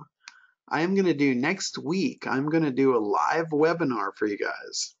 2. I am going to do next week, I'm going to do a live webinar for you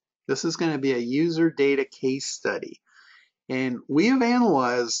guys. This is going to be a user data case study. And we have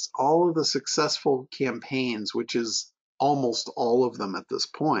analyzed all of the successful campaigns, which is almost all of them at this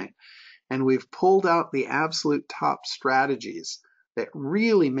point. And we've pulled out the absolute top strategies that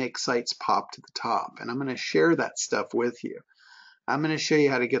really make sites pop to the top. And I'm going to share that stuff with you. I'm going to show you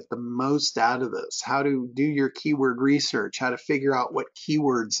how to get the most out of this, how to do your keyword research, how to figure out what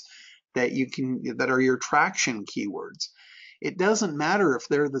keywords that are your traction keywords. It doesn't matter if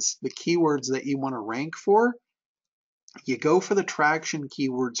they're the keywords that you want to rank for. You go for the traction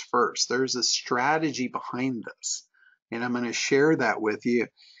keywords first. There's a strategy behind this, and I'm going to share that with you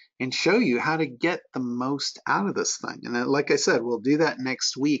and show you how to get the most out of this thing. And like I said, we'll do that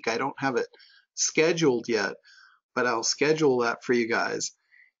next week. I don't have it scheduled yet, but I'll schedule that for you guys,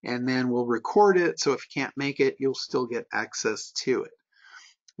 and then we'll record it, so if you can't make it, you'll still get access to it.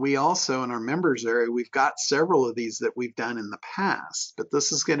 We also, in our members area, we've got several of these that we've done in the past, but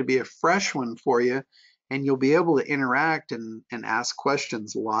this is going to be a fresh one for you, and you'll be able to interact and ask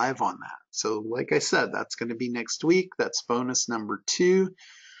questions live on that. So like I said, that's going to be next week. That's bonus number 2.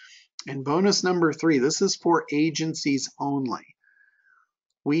 And bonus number 3, this is for agencies only.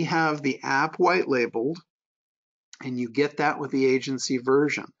 We have the app white labeled, and you get that with the agency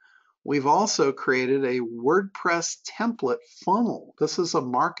version. We've also created a WordPress template funnel. This is a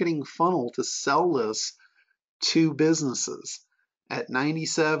marketing funnel to sell this to businesses at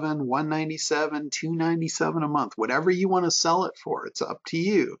 $97, $197, $297 a month, whatever you want to sell it for. It's up to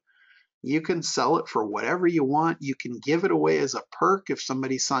you. You can sell it for whatever you want. You can give it away as a perk if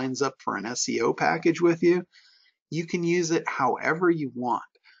somebody signs up for an SEO package with you. You can use it however you want.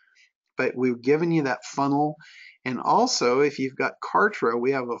 But we've given you that funnel. And also, if you've got Kartra,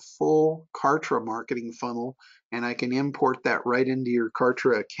 we have a full Kartra marketing funnel, and I can import that right into your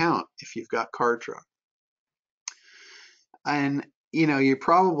Kartra account if you've got Kartra. And you're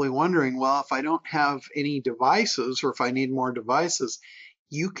probably wondering, well, if I don't have any devices, or if I need more devices,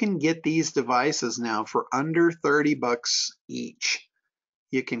 you can get these devices now for under 30 bucks each.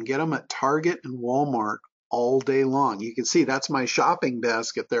 You can get them at Target and Walmart all day long. You can see that's my shopping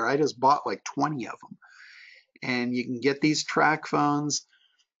basket there. I just bought like 20 of them. And you can get these track phones.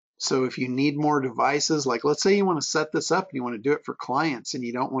 So if you need more devices, like let's say you want to set this up and you want to do it for clients and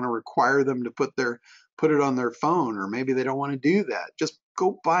you don't want to require them to put it on their phone, or maybe they don't want to do that. Just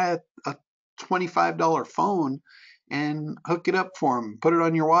go buy a $25 phone and hook it up for them, put it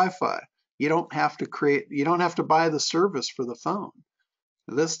on your Wi-Fi. You don't have to buy the service for the phone.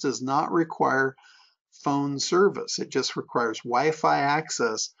 This does not require phone service. It just requires Wi-Fi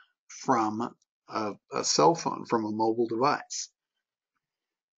access from a cell phone, from a mobile device.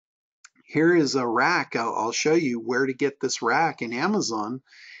 Here is a rack. I'll show you where to get this rack in Amazon.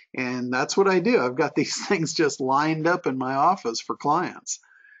 And that's what I do. I've got these things just lined up in my office for clients.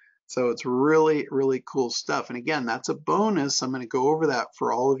 So it's really, really cool stuff. And again, that's a bonus. I'm going to go over that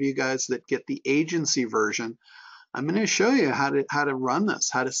for all of you guys that get the agency version. I'm going to show you how to run this,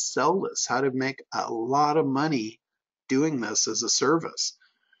 how to sell this, how to make a lot of money doing this as a service.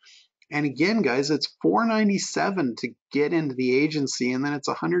 And again, guys, it's $497 to get into the agency, and then it's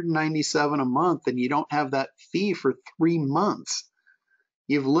 $197 a month, and you don't have that fee for 3 months.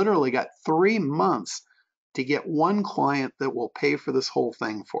 You've literally got 3 months to get one client that will pay for this whole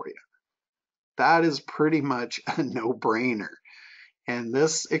thing for you. That is pretty much a no-brainer. And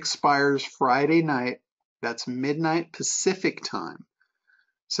this expires Friday night. That's midnight Pacific time.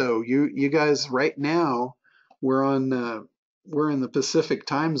 So you guys, right now, we're in the Pacific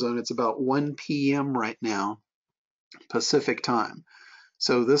time zone. It's about 1 p.m. right now, Pacific time.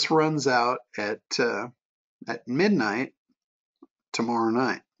 So this runs out at midnight tomorrow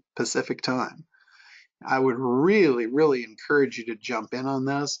night, Pacific time. I would really, really encourage you to jump in on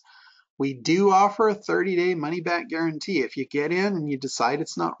this. We do offer a 30-day money-back guarantee. If you get in and you decide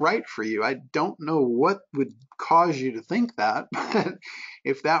it's not right for you, I don't know what would cause you to think that, but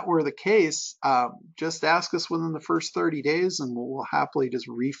if that were the case, just ask us within the first 30 days and we'll happily just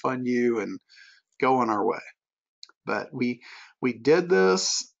refund you and go on our way. But we did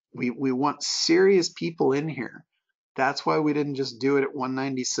this. We want serious people in here. That's why we didn't just do it at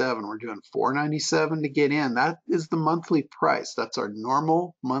 $197. We're doing $497 to get in. That is the monthly price. That's our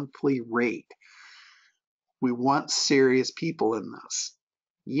normal monthly rate. We want serious people in this.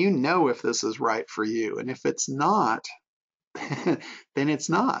 You know if this is right for you. And if it's not, then it's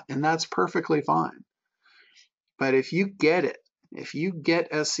not. And that's perfectly fine. But if you get it, if you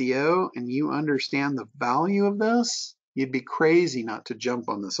get SEO and you understand the value of this, you'd be crazy not to jump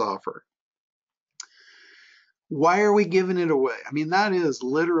on this offer. Why are we giving it away? I mean, that is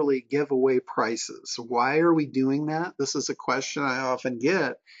literally giveaway prices. Why are we doing that? This is a question I often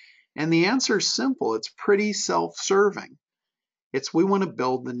get. And the answer is simple. It's pretty self-serving. It's we want to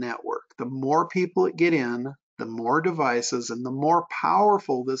build the network. The more people that get in, the more devices, and the more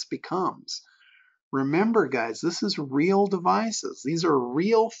powerful this becomes. Remember, guys, this is real devices. These are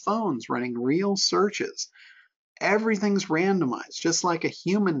real phones running real searches. Everything's randomized, just like a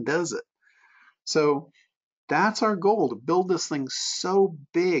human does it. So that's our goal, to build this thing so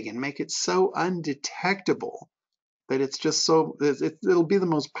big and make it so undetectable that it's just so, it'll be the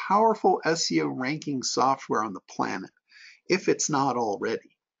most powerful SEO ranking software on the planet, if it's not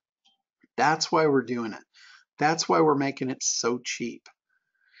already. That's why we're doing it. That's why we're making it so cheap.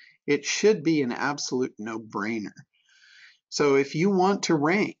 It should be an absolute no-brainer. So if you want to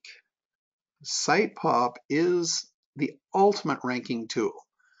rank, SitePop is the ultimate ranking tool.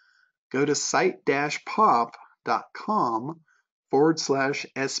 Go to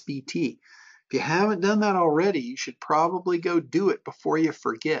site-pop.com/SBT. If you haven't done that already, you should probably go do it before you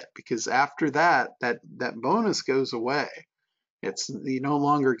forget, because after that bonus goes away. You no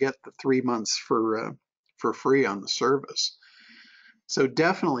longer get the 3 months for free on the service. So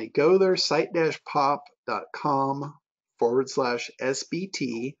definitely go there,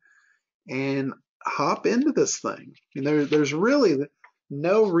 site-pop.com/SBT, and hop into this thing. And there's really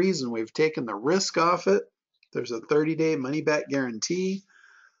no reason. We've taken the risk off it. There's a 30-day money-back guarantee.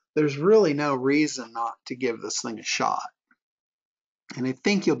 There's really no reason not to give this thing a shot. And I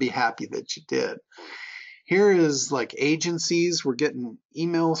think you'll be happy that you did. Here is like agencies. We're getting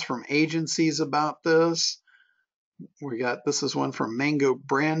emails from agencies about this. This is one from Mango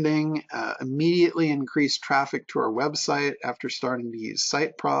Branding. Immediately increased traffic to our website after starting to use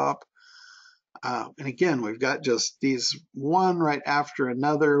SitePop. And again, we've got just these one right after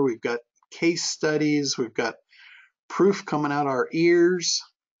another. We've got case studies. We've got proof coming out our ears.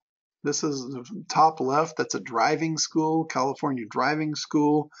 This is the top left. That's a driving school, California driving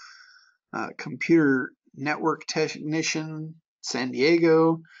school. Computer network technician, San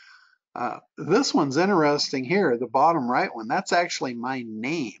Diego. This one's interesting here, the bottom right one. That's actually my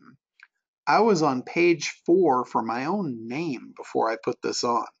name. I was on page 4 for my own name before I put this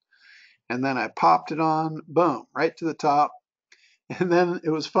on. And then I popped it on, boom, right to the top. And then it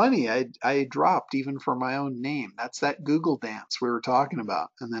was funny, I dropped even for my own name. That's that Google dance we were talking about,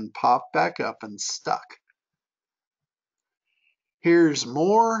 and then popped back up and stuck. Here's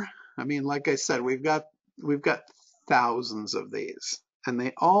more. I mean, like I said, we've got thousands of these, and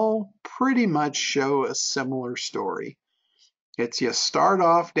they all pretty much show a similar story. It's you start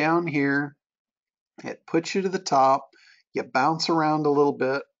off down here, it puts you to the top, you bounce around a little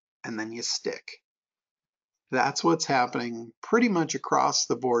bit, and then you stick. That's what's happening pretty much across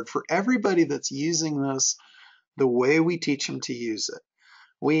the board for everybody that's using this the way we teach them to use it.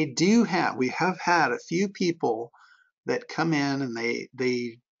 We have had a few people that come in and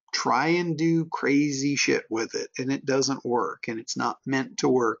they try and do crazy shit with it, and it doesn't work, and it's not meant to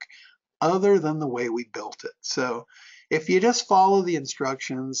work other than the way we built it. So if you just follow the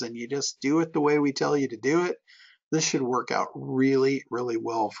instructions and you just do it the way we tell you to do it, this should work out really, really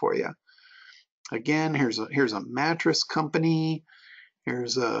well for you. Again, here's a mattress company,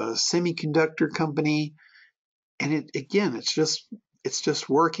 here's a semiconductor company, and it's just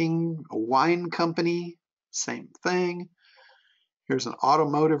working. A wine company, same thing. Here's an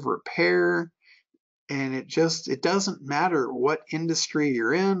automotive repair, and it doesn't matter what industry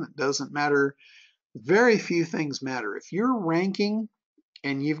you're in. It doesn't matter. Very few things matter. If you're ranking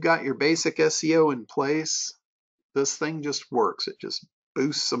and you've got your basic SEO in place, this thing just works. It just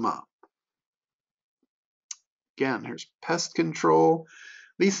boosts them up. Again, here's pest control.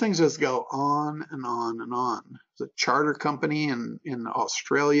 These things just go on and on and on. It's a charter company in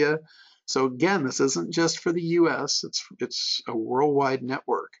Australia. So again, this isn't just for the US, it's a worldwide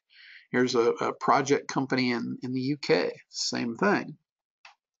network. Here's a project company in the UK, same thing.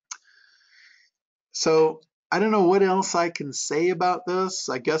 So I don't know what else I can say about this.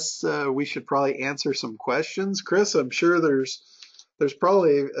 I guess we should probably answer some questions. Chris, I'm sure there's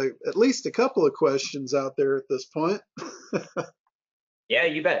probably at least a couple of questions out there at this point. Yeah,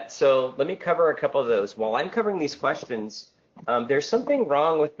 you bet. So let me cover a couple of those. While I'm covering these questions, there's something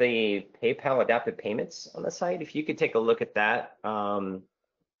wrong with the PayPal adaptive payments on the site. If you could take a look at that,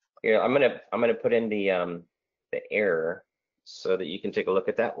 yeah, I'm gonna put in the error so that you can take a look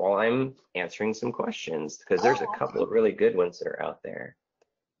at that while I'm answering some questions, because there's a couple of really good ones that are out there.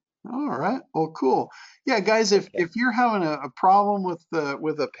 All right. Well, cool. Yeah, guys, if you're having a problem with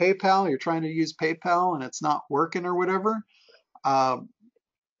a PayPal, you're trying to use PayPal and it's not working or whatever,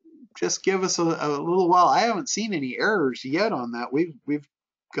 just give us a little while. I haven't seen any errors yet on that. We've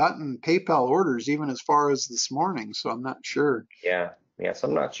gotten PayPal orders even as far as this morning, so I'm not sure. Yeah, so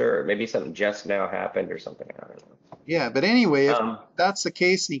I'm not sure. Maybe something just now happened or something. I don't know. Yeah, but anyway, if that's the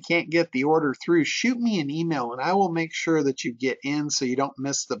case and you can't get the order through, shoot me an email and I will make sure that you get in so you don't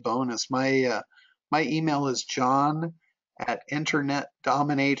miss the bonus. My email is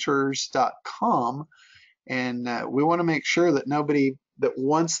john@internetdominators.com, and we want to make sure that nobody that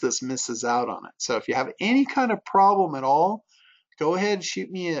wants this misses out on it. So if you have any kind of problem at all, go ahead and shoot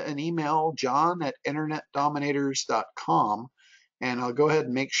me an email, john@internetdominators.com, and I'll go ahead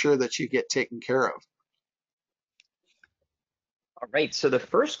and make sure that you get taken care of. All right, so the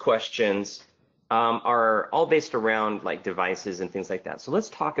first questions are all based around like devices and things like that. So let's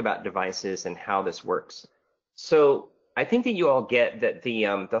talk about devices and how this works. So I think that you all get that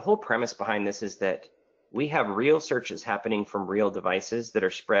the whole premise behind this is that we have real searches happening from real devices that are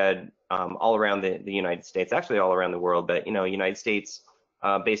spread all around the United States, actually all around the world, but United States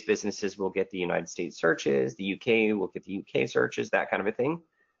based businesses will get the United States searches, the UK will get the UK searches, that kind of a thing.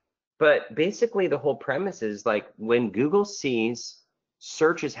 But basically the whole premise is like when Google sees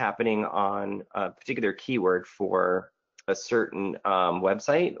searches happening on a particular keyword for a certain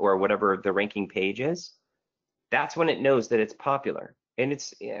website or whatever the ranking page is, that's when it knows that it's popular. And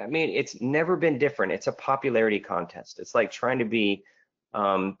it's never been different. It's a popularity contest. It's like trying to be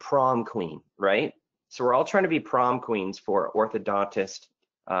prom queen, right? So we're all trying to be prom queens for orthodontist,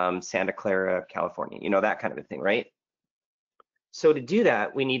 Santa Clara, California, that kind of a thing, right? So to do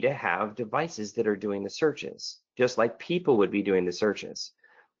that, we need to have devices that are doing the searches, just like people would be doing the searches.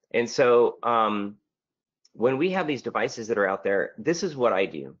 And so when we have these devices that are out there, this is what I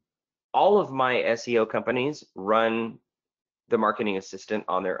do. All of my SEO companies run the marketing assistant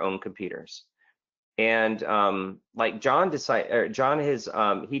on their own computers. And like John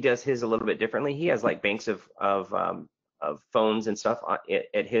he does his a little bit differently. He has like banks of phones and stuff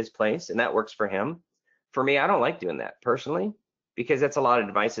at his place, and that works for him. For me, I don't like doing that personally, because that's a lot of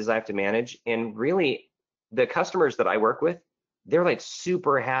devices I have to manage. And really, the customers that I work with, they're like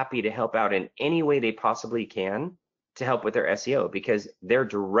super happy to help out in any way they possibly can to help with their SEO, because they're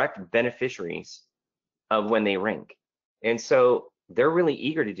direct beneficiaries of when they rank. And so they're really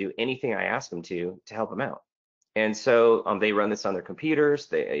eager to do anything I ask them to help them out. And so they run this on their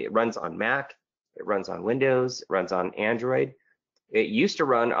computers. It runs on Mac, it runs on Windows, it runs on Android. It used to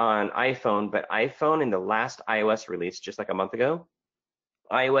run on iPhone, but iPhone in the last iOS release, just like a month ago,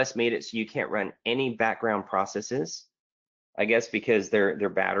 iOS made it so you can't run any background processes, I guess because their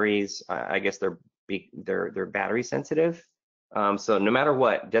batteries, I guess they're battery sensitive. So no matter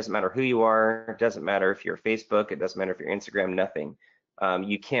what, it doesn't matter who you are, it doesn't matter if you're Facebook, it doesn't matter if you're Instagram, nothing.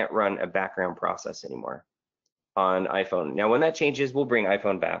 You can't run a background process anymore on iPhone. Now, when that changes, we'll bring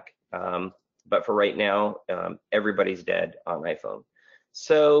iPhone back. But for right now, everybody's dead on iPhone.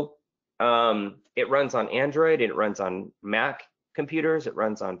 So it runs on Android, it runs on Mac computers, it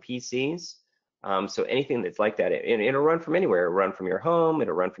runs on PCs. So anything that's like that, it'll run from anywhere. It'll run from your home,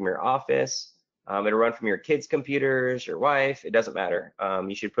 it'll run from your office, it'll run from your kids' computers, your wife, it doesn't matter.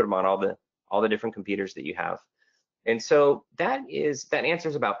 You should put them on all the different computers that you have. And so that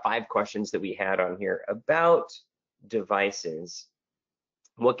answers about 5 questions that we had on here about devices,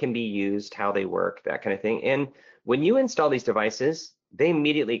 what can be used, how they work, that kind of thing. And when you install these devices, they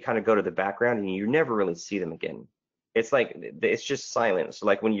immediately kind of go to the background and you never really see them again. It's like, it's just silent. So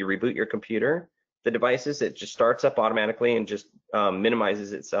like when you reboot your computer, the devices, it just starts up automatically and just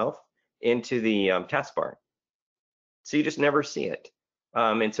minimizes itself into the taskbar. So you just never see it.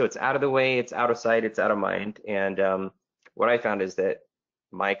 And so it's out of the way, it's out of sight, it's out of mind. And what I found is that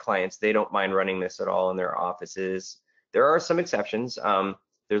my clients, they don't mind running this at all in their offices. There are some exceptions.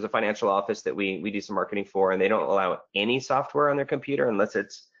 There's a financial office that we do some marketing for, and they don't allow any software on their computer unless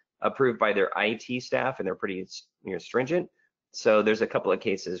it's approved by their IT staff, and they're pretty stringent. So there's a couple of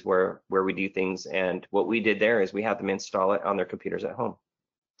cases where we do things, and what we did there is we had them install it on their computers at home.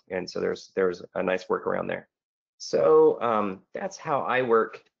 And so there's a nice workaround there. So that's how I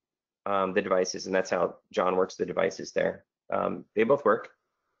work the devices, and that's how John works the devices there. They both work.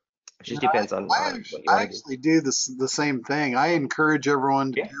 It just depends on what you want to do. I actually do the same thing. I encourage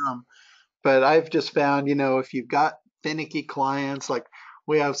everyone to Yeah. do them, but I've just found, if you've got finicky clients, like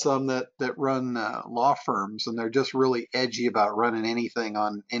we have some that run law firms, and they're just really edgy about running anything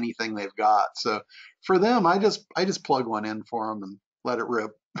on anything they've got. So for them, I just plug one in for them and let it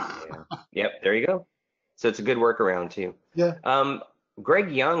rip. Yeah. Yep. There you go. So it's a good workaround too. Yeah.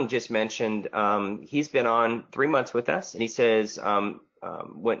 Greg Young just mentioned he's been on 3 months with us, and he says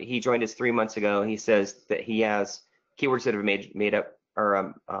when he joined us 3 months ago, he says that he has keywords that have made up,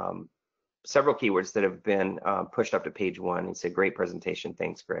 or several keywords that have been pushed up to page 1. He said, "Great presentation,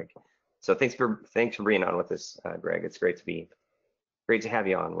 thanks, Greg." So thanks for being on with us, Greg. It's great to have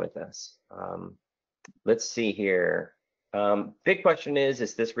you on with us. Let's see here. Big question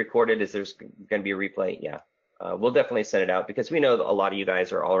is this recorded? Is there's going to be a replay? Yeah. We'll definitely send it out because we know that a lot of you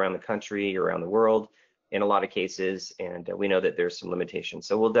guys are all around the country, around the world in a lot of cases, and we know that there's some limitations.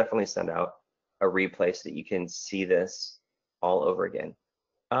 So we'll definitely send out a replay so that you can see this all over again.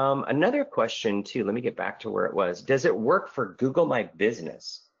 Another question too, let me get back to where it was. Does it work for Google My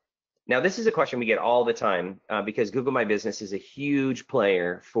Business? Now, this is a question we get all the time because Google My Business is a huge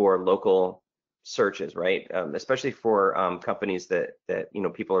player for local searches, right? Especially for companies that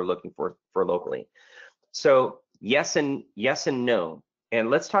people are looking for locally. So yes and no. And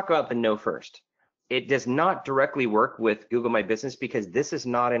let's talk about the no first. It does not directly work with Google My Business because this is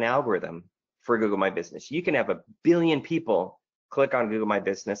not an algorithm for Google My Business. You can have 1 billion people click on Google My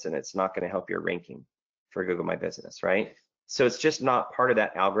Business and it's not going to help your ranking for Google My Business, right? So it's just not part of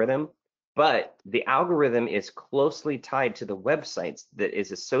that algorithm, but the algorithm is closely tied to the websites that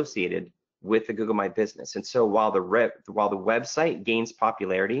is associated with the Google My Business. And so while the website gains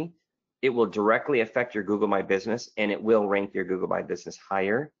popularity, it will directly affect your Google My Business, and it will rank your Google My Business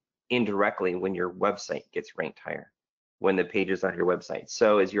higher indirectly when your website gets ranked higher, when the pages on your website.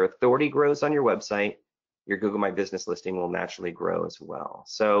 So as your authority grows on your website, your Google My Business listing will naturally grow as well.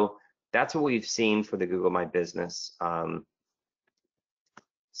 So that's what we've seen for the Google My Business. That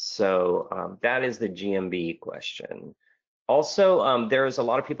is the GMB question. Also, there's a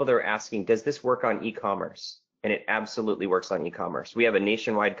lot of people that are asking, does this work on e-commerce? And it absolutely works on e-commerce. We have a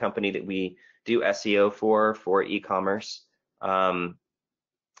nationwide company that we do SEO for e-commerce. They're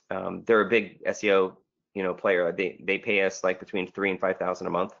a big SEO, player. They pay us like between $3,000 and $5,000 a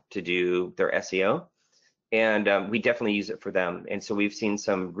month to do their SEO, and we definitely use it for them. And so we've seen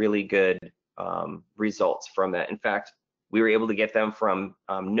some really good results from that. In fact, we were able to get them from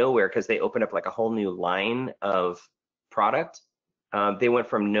nowhere because they opened up like a whole new line of product. They went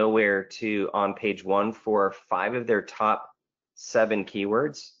from nowhere to on page 1 for 5 of their top 7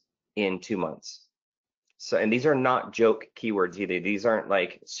 keywords in 2 months. So, and these are not joke keywords either. These aren't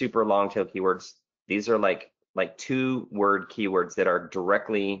like super long tail keywords. These are like 2-word keywords that are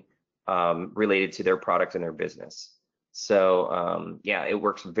directly related to their product and their business. So yeah, it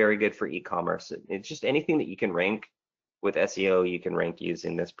works very good for e-commerce. It's just anything that you can rank with SEO, you can rank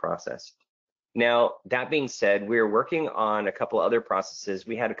using this process. Now, that being said, we're working on a couple other processes.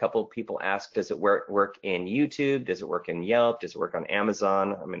 We had a couple of people ask, does it work in YouTube? Does it work in Yelp? Does it work on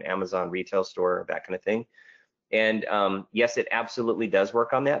Amazon? I'm an Amazon retail store, that kind of thing. And yes, it absolutely does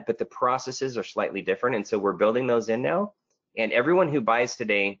work on that, but the processes are slightly different. And so we're building those in now. And everyone who buys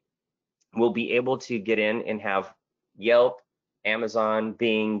today will be able to get in and have Yelp, Amazon,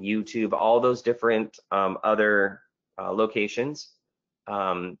 Bing, YouTube, all those different other locations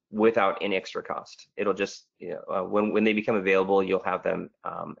without any extra cost. It'll just, when they become available, you'll have them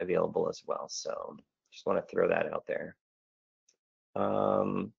available as well. So just want to throw that out there.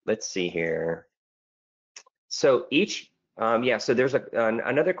 Let's see here. So so there's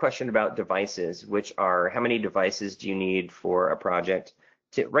another question about devices, which are how many devices do you need for a project?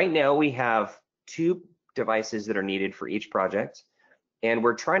 Right now we have 2 devices that are needed for each project, and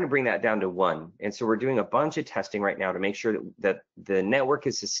we're trying to bring that down to 1. And so we're doing a bunch of testing right now to make sure that the network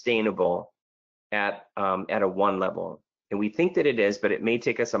is sustainable at a 1 level. And we think that it is, but it may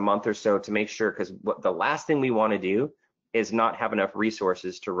take us a month or so to make sure, because what the last thing we want to do is not have enough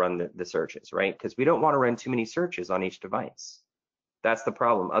resources to run the searches, right? Because we don't want to run too many searches on each device. That's the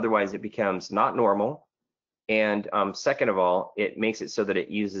problem. Otherwise, it becomes not normal. And second of all, it makes it so that it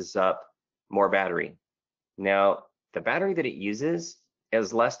uses up more battery. Now, the battery that it uses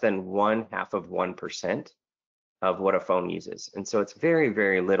is less than 0.5% of what a phone uses. And so it's very,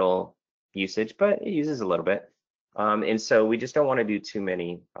 very little usage, but it uses a little bit. And so we just don't want to do too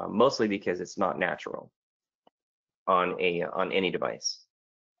many, mostly because it's not natural on any device.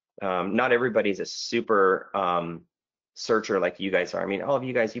 Not everybody's a super searcher like you guys are. I mean, all of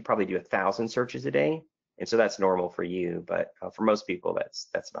you guys, you probably do 1,000 searches a day, and so that's normal for you. But for most people,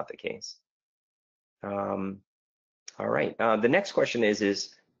 that's not the case. All right. The next question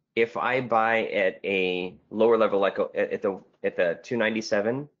is if I buy at a lower level, like at the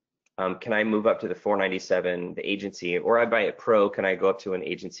 297, can I move up to the 497, the agency, or I buy it pro? Can I go up to an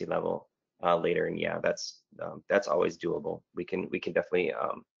agency level later? And yeah, that's always doable. We can definitely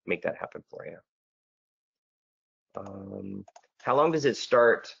make that happen for you. How long does it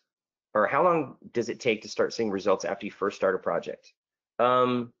start, or how long does it take to start seeing results after you first start a project?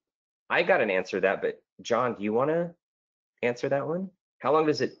 I got an answer to that, but John, do you want to answer that one? How long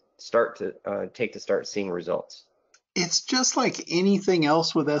does it take to start seeing results? It's just like anything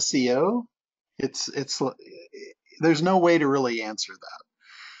else with SEO. There's no way to really answer that.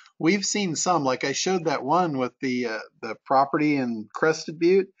 We've seen some, like I showed that one with the property in Crested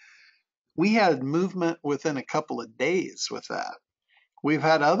Butte. We had movement within a couple of days with that. We've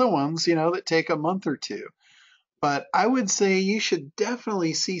had other ones, that take a month or two. But I would say you should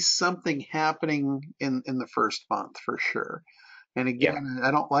definitely see something happening in the first month for sure. And again, yeah.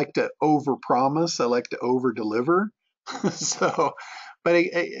 I don't like to overpromise. I like to overdeliver. So, but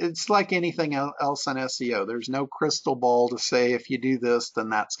it's like anything else in SEO. There's no crystal ball to say if you do this, then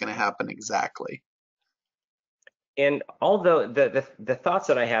that's going to happen exactly. And although the thoughts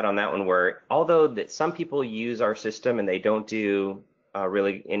that I had on that one were, although that some people use our system and they don't do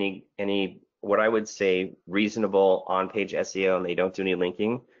really any what I would say reasonable on-page SEO, and they don't do any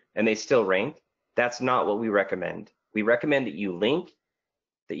linking, and they still rank, that's not what we recommend. We recommend that you link,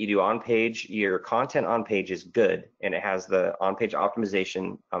 that you do on-page, your content on-page is good, and it has the on-page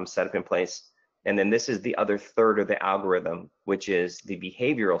optimization set up in place. And then this is the other third of the algorithm, which is the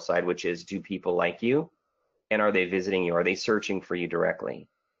behavioral side, which is, do people like you? And are they visiting you? Are they searching for you directly?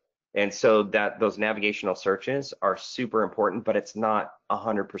 And so those navigational searches are super important, but it's not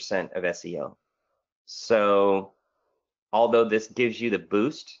 100% of SEO. So although this gives you the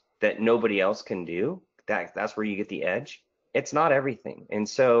boost that nobody else can do, that's where you get the edge, it's not everything. And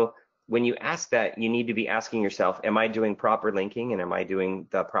so when you ask that, you need to be asking yourself, am I doing proper linking, and am I doing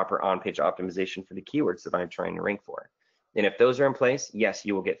the proper on-page optimization for the keywords that I'm trying to rank for? And if those are in place, yes,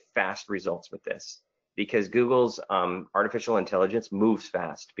 you will get fast results with this, because Google's artificial intelligence moves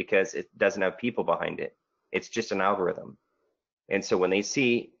fast because it doesn't have people behind it. It's just an algorithm. And so when they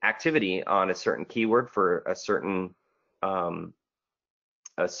see activity on a certain keyword for a certain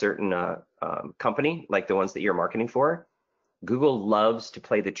company, like the ones that you're marketing for, Google loves to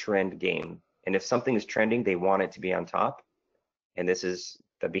play the trend game. And if something is trending, they want it to be on top. And this is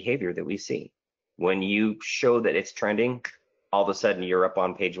the behavior that we see. When you show that it's trending, all of a sudden you're up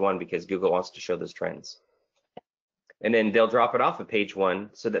on page 1 because Google wants to show those trends. And then they'll drop it off of page 1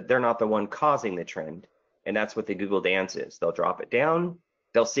 so that they're not the one causing the trend. And that's what the Google dance is. They'll drop it down,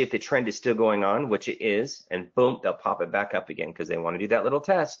 they'll see if the trend is still going on, which it is, and boom, they'll pop it back up again because they want to do that little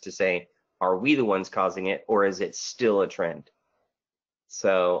test to say, are we the ones causing it, or is it still a trend?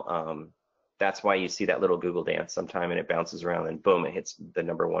 So that's why you see that little Google dance sometime, and it bounces around, and boom, it hits the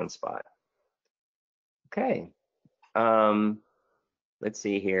 #1 spot. Okay. Let's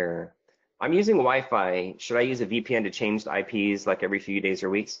see here. I'm using Wi-Fi. Should I use a VPN to change the IPs like every few days or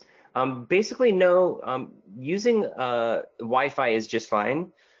weeks? Basically, no. Using Wi-Fi is just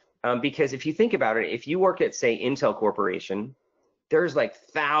fine, because if you think about it, if you work at, say, Intel Corporation, there's like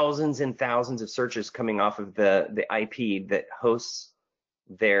thousands and thousands of searches coming off of the IP that hosts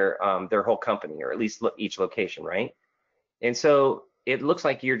their whole company, or at least each location, right? And so it looks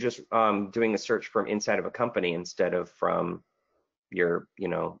like you're just doing a search from inside of a company instead of from your,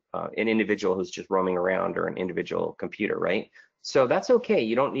 an individual who's just roaming around or an individual computer, right? So that's okay.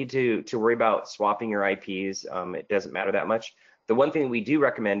 You don't need to worry about swapping your IPs. It doesn't matter that much. The one thing we do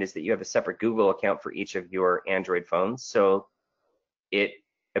recommend is that you have a separate Google account for each of your Android phones, so it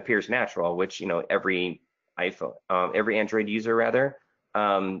appears natural, which, every iPhone, every Android user rather,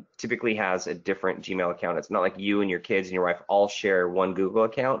 typically has a different Gmail account. It's not like you and your kids and your wife all share one Google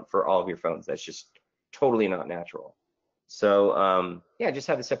account for all of your phones. That's just totally not natural. So yeah, just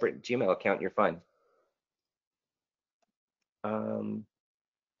have a separate Gmail account and you're fine.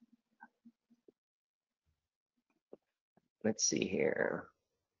 Let's see here.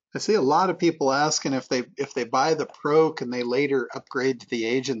 I see a lot of people asking if they buy the Pro, can they later upgrade to the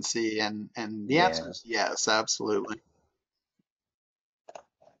agency? And the answer Yeah. is yes, absolutely.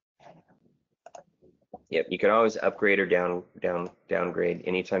 Yep, you can always upgrade or downgrade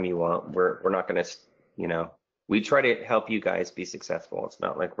anytime you want. We're not gonna, we try to help you guys be successful. It's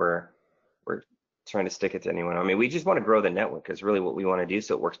not like we're trying to stick it to anyone. I mean, we just want to grow the network is really what we want to do,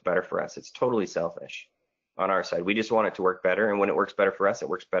 so it works better for us. It's totally selfish on our side. We just want it to work better, and when it works better for us, it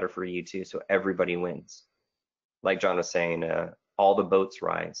works better for you too. So everybody wins. Like John was saying, all the boats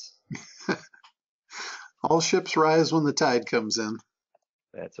rise. All ships rise when the tide comes in.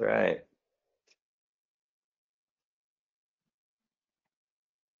 That's right.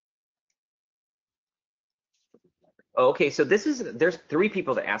 Okay, so there's 3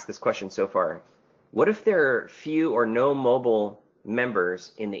 people that asked this question so far. What if there are few or no mobile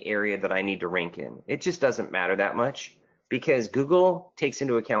members in the area that I need to rank in? It just doesn't matter that much because Google takes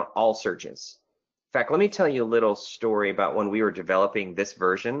into account all searches. In fact, let me tell you a little story about when we were developing this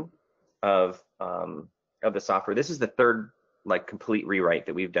version of the software. This is the third complete rewrite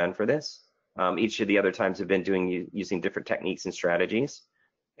that we've done for this. Each of the other times have been using different techniques and strategies.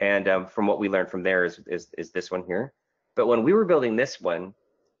 And from what we learned from there is this one here. But when we were building this one,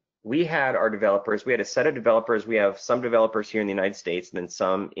 we had our developers, we had a set of developers. We have some developers here in the United States and then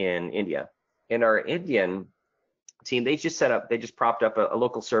some in India. And our Indian team, they just propped up a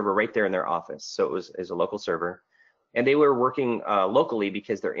local server right there in their office. So it was a local server. And they were working locally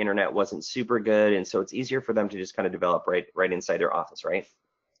because their internet wasn't super good. And so it's easier for them to just kind of develop right inside their office, right?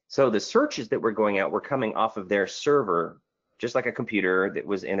 So the searches that were going out were coming off of their server, just like a computer that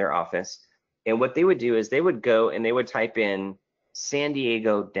was in their office. And what they would do is they would go and they would type in San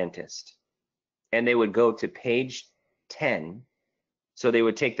Diego dentist, and they would go to page 10. So they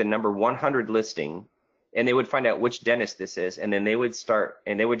would take the number 100 listing and they would find out which dentist this is. And then they would start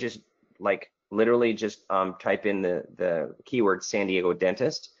and they would just literally just type in the keyword San Diego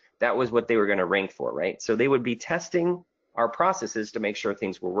dentist. That was what they were going to rank for, right? So they would be testing our processes to make sure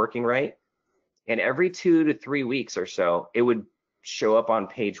things were working right. And every 2 to 3 weeks or so, it would show up on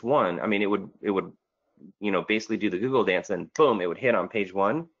page 1. I mean, it would basically do the Google dance, and then boom, it would hit on page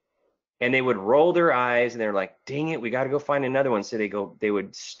 1. And they would roll their eyes and they're like, dang it, we got to go find another one. So they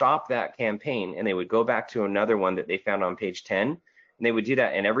would stop that campaign and they would go back to another one that they found on page 10. And they would do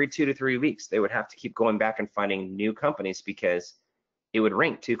that. And every 2 to 3 weeks, they would have to keep going back and finding new companies because it would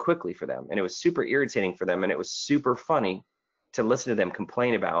rank too quickly for them. And it was super irritating for them. And it was super funny to listen to them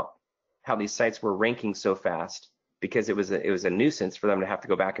complain about how these sites were ranking so fast because it was a nuisance for them to have to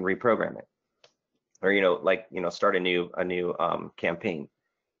go back and reprogram it, or start a new campaign.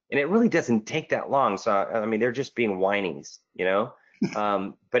 And it really doesn't take that long. So I mean, they're just being whinies,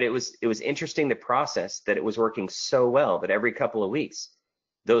 but it was interesting the process that it was working so well that every couple of weeks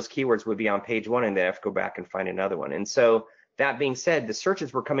those keywords would be on page 1 and they have to go back and find another one. And so that being said, the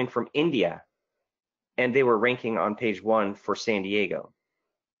searches were coming from India and they were ranking on page 1 for San Diego.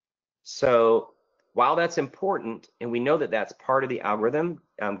 So while that's important, and we know that that's part of the algorithm,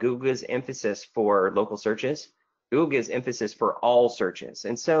 Google gives emphasis for local searches. Google gives emphasis for all searches.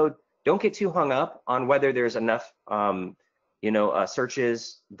 And so don't get too hung up on whether there's enough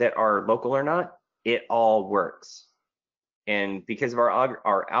searches that are local or not. It all works. And because of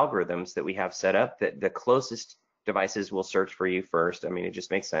our algorithms that we have set up, that the closest devices will search for you first. I mean, it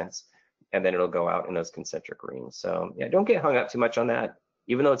just makes sense. And then it'll go out in those concentric rings. So yeah, don't get hung up too much on that.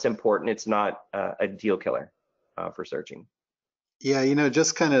 Even though it's important, it's not a deal killer for searching. Yeah,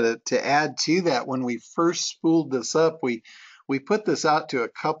 just kind of to add to that, when we first spooled this up, we put this out to a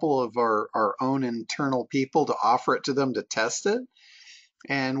couple of our own internal people to offer it to them to test it.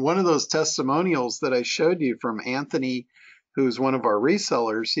 And one of those testimonials that I showed you from Anthony, who's one of our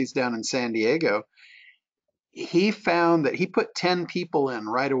resellers, he's down in San Diego, he found that he put 10 people in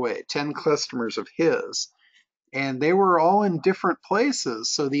right away, 10 customers of his, and they were all in different places.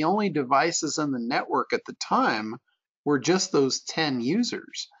 So the only devices in the network at the time were just those 10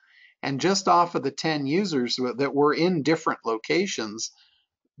 users. And just off of the 10 users that were in different locations,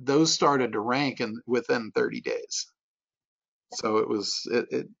 those started to rank within 30 days. So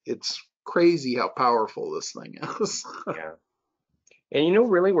it's crazy how powerful this thing is. Yeah. And you know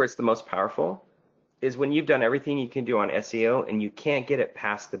really where it's the most powerful is when you've done everything you can do on SEO and you can't get it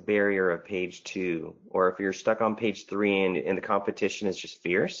past the barrier of page 2, or if you're stuck on page 3 and the competition is just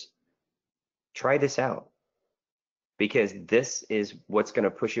fierce, try this out, because this is what's going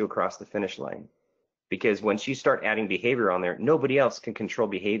to push you across the finish line. Because once you start adding behavior on there, nobody else can control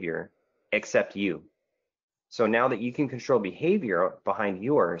behavior except you. So now that you can control behavior behind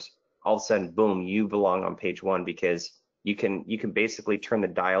yours, all of a sudden, boom, you belong on page 1, because you can basically turn the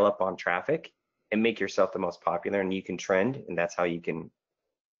dial up on traffic and make yourself the most popular, and you can trend, and that's how you can,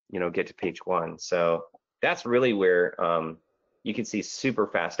 get to page 1. So that's really where you can see super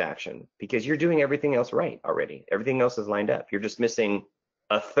fast action, because you're doing everything else right already. Everything else is lined up. You're just missing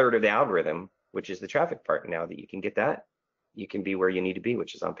a third of the algorithm, which is the traffic part. Now that you can get that, you can be where you need to be,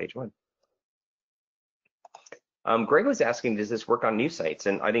 which is on page 1. Greg was asking, does this work on new sites?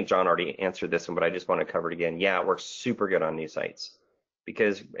 And I think John already answered this one, but I just want to cover it again. Yeah, it works super good on new sites,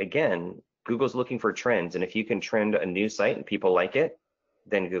 because again, Google's looking for trends. And if you can trend a new site and people like it,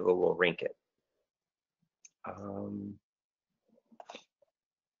 then Google will rank it.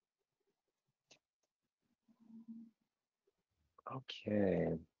 Okay.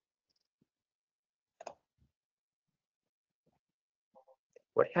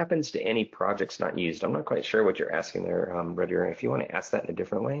 What happens to any projects not used? I'm not quite sure what you're asking there, Redder. If you want to ask that in a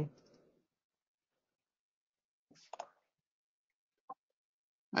different way.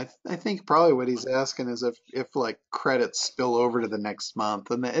 I think probably what he's asking is if like credits spill over to the next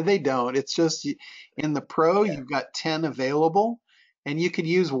month, and they don't. It's just in the Pro, Yeah. you've got 10 available, and you could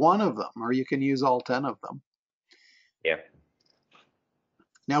use one of them, or you can use all 10 of them. Yeah.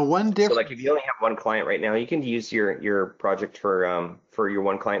 Now, one So difference. like if you only have one client right now, you can use your project for your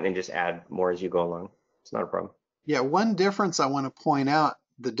one client and then just add more as you go along. It's not a problem. Yeah, one difference I want to point out,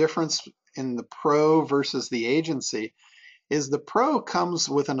 the difference in the Pro versus the agency, is the Pro comes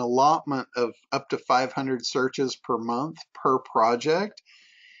with an allotment of up to 500 searches per month per project,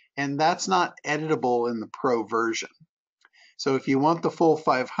 and that's not editable in the Pro version. So if you want the full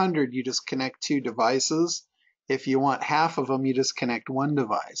 500, you just connect 2 devices. If you want half of them, you just connect 1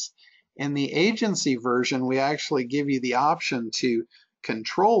 device. In the agency version, we actually give you the option to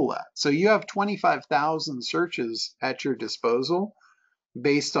control that. So you have 25,000 searches at your disposal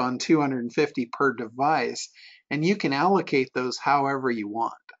based on 250 per device, and you can allocate those however you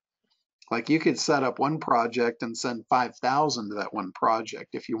want. Like you could set up one project and send 5,000 to that one project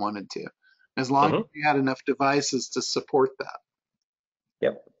if you wanted to, as long as you had enough devices to support that.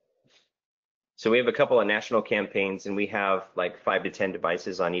 Yep. So we have a couple of national campaigns, and we have like 5 to 10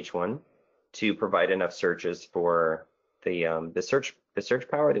 devices on each one to provide enough searches for the search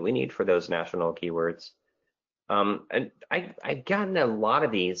power that we need for those national keywords. And I've gotten a lot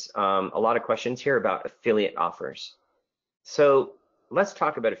of a lot of questions here about affiliate offers. So let's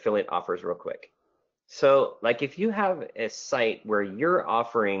talk about affiliate offers real quick. So like if you have a site where you're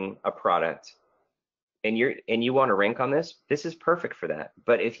offering a product and you want to rank on this, this is perfect for that.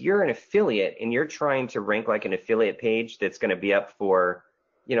 But if you're an affiliate and you're trying to rank like an affiliate page that's going to be up for,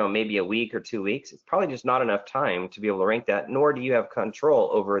 maybe a week or 2 weeks, it's probably just not enough time to be able to rank that, nor do you have control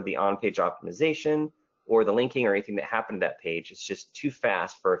over the on-page optimization or the linking or anything that happened to that page. It's just too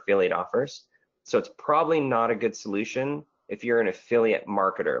fast for affiliate offers. So it's probably not a good solution if you're an affiliate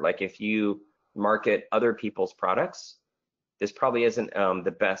marketer. Like if you market other people's products, this probably isn't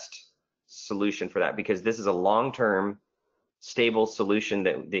the best solution for that, because this is a long-term stable solution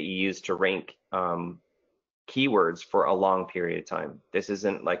that you use to rank keywords for a long period of time. This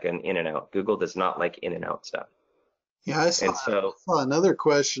isn't like an in and out. Google does not like in and out stuff. Yeah, I saw another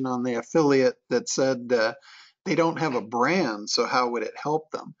question on the affiliate that said they don't have a brand, so how would it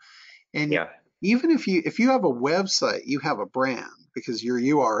help them? And yeah, even if you have a website, you have a brand, because your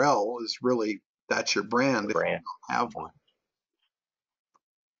URL is really, that's your brand if you don't have one.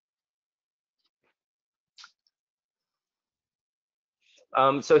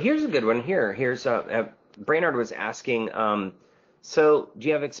 So here's a good one here. Here's Brainerd was asking, so do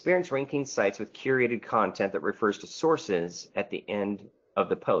you have experience ranking sites with curated content that refers to sources at the end of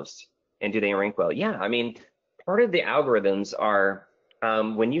the post? And do they rank well? Yeah, I mean, part of the algorithms are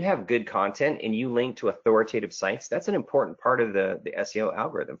when you have good content and you link to authoritative sites, that's an important part of the SEO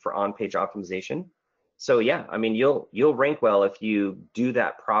algorithm for on-page optimization. So yeah, I mean, you'll rank well if you do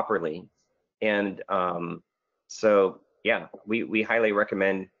that properly. And so yeah, we highly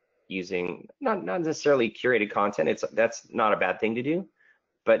recommend using not necessarily curated content. That's not a bad thing to do,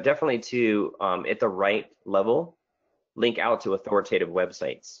 but definitely to at the right level link out to authoritative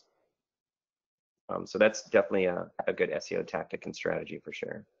websites. So that's definitely a good SEO tactic and strategy for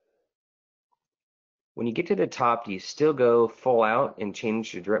sure. When you get to the top, do you still go full out and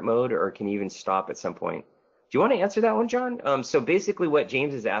change to drip mode, or can you even stop at some point? Do you want to answer that one, John? So basically what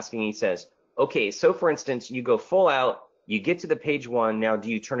James is asking, he says, okay, so for instance, you go full out, you get to the page one, now do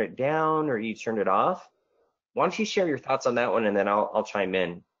you turn it down or you turn it off? Why don't you share your thoughts on that one, and then I'll chime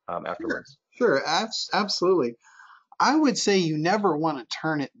in afterwards. Sure, absolutely. I would say you never want to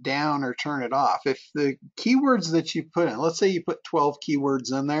turn it down or turn it off. If the keywords that you put in, let's say you put 12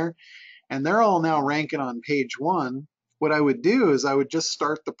 keywords in there, and they're all now ranking on page one, what I would do is I would just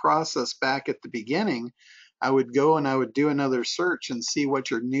start the process back at the beginning. I would go and I would do another search and see what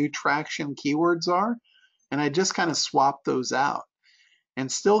your new traction keywords are, and I just kind of swap those out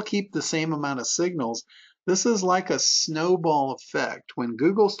and still keep the same amount of signals. This is like a snowball effect. When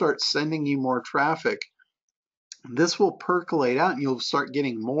Google starts sending you more traffic, this will percolate out and you'll start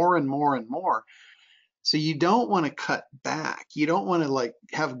getting more and more and more. So you don't want to cut back. You don't want to like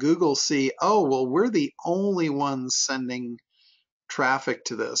have Google see, oh, well, we're the only ones sending traffic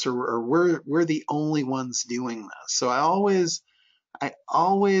to this, or we're the only ones doing this. So I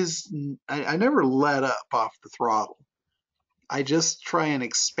never let up off the throttle. I just try and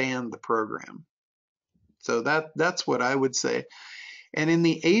expand the program. So that's what I would say. And in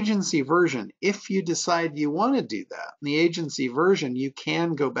the agency version, if you decide you want to do that, in the agency version, you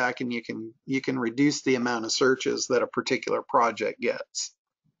can go back and you can reduce the amount of searches that a particular project gets.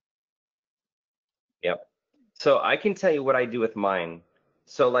 Yep. So I can tell you what I do with mine.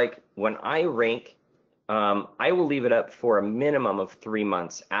 So like when I rank, I will leave it up for a minimum of 3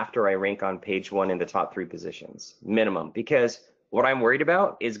 months after I rank on page one in the top 3 positions, minimum, because what I'm worried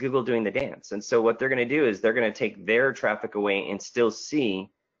about is Google doing the dance. And so what they're going to do is they're going to take their traffic away and still see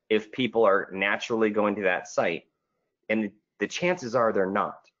if people are naturally going to that site. And the chances are they're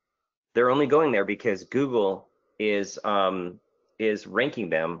not. They're only going there because Google is ranking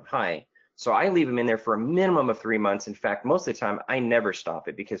them high. So I leave them in there for a minimum of 3 months. In fact, most of the time I never stop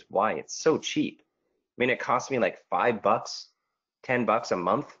it, because why? It's so cheap. I mean, it costs me like $5, $10 a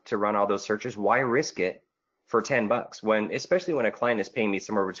month to run all those searches. Why risk it for $10 when, especially when a client is paying me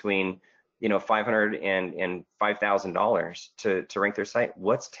somewhere between, $500 and $5,000 to rank their site?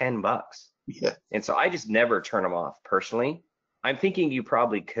 What's $10? Yeah. And so I just never turn them off personally. I'm thinking you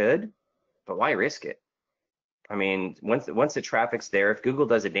probably could, but why risk it? I mean, once the traffic's there, if Google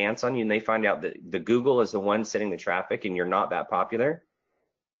does a dance on you and they find out that the Google is the one sending the traffic and you're not that popular,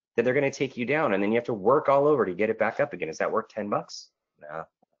 then they're going to take you down, and then you have to work all over to get it back up again. Is that worth $10? No, not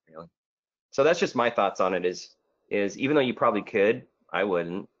really. So that's just my thoughts on it. Is even though you probably could, I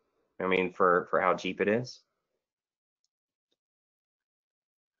wouldn't. I mean, for how cheap it is.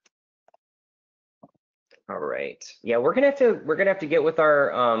 All right. Yeah, we're gonna have to get with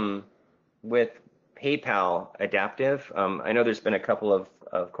our with PayPal adaptive. I know there's been a couple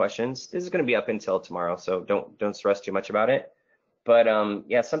of questions. This is going to be up until tomorrow, so don't stress too much about it. But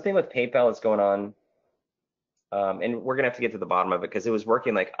yeah, something with PayPal is going on, and we're gonna have to get to the bottom of it because it was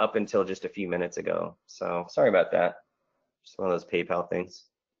working like up until just a few minutes ago. So sorry about that. Just one of those PayPal things.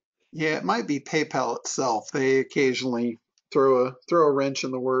 Yeah, it might be PayPal itself. They occasionally throw a wrench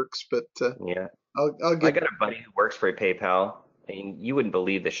in the works, but Yeah, I'll I get. got a buddy who works for PayPal, and you wouldn't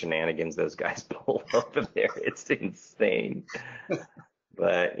believe the shenanigans those guys pull over there. It's insane.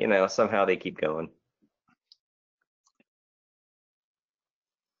 But somehow they keep going.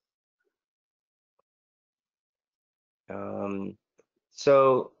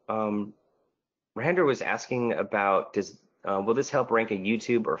 So Rahendra was asking about, will this help rank a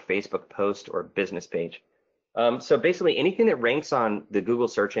YouTube or Facebook post or business page? So basically anything that ranks on the Google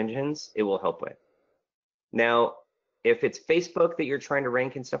search engines, it will help with. Now, if it's Facebook that you're trying to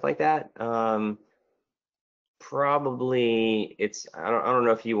rank and stuff like that, probably I don't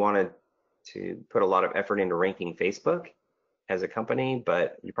know if you wanted to put a lot of effort into ranking Facebook as a company,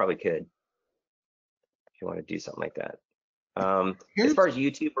 but you probably could if you want to do something like that. As far as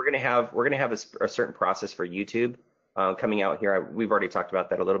YouTube, we're gonna have a certain process for YouTube coming out here. We've already talked about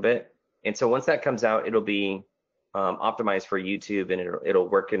that a little bit, and so once that comes out, it'll be optimized for YouTube, and it'll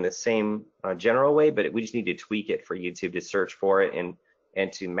work in the same general way, but we just need to tweak it for YouTube to search for it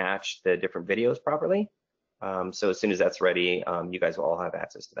and to match the different videos properly. So as soon as that's ready, you guys will all have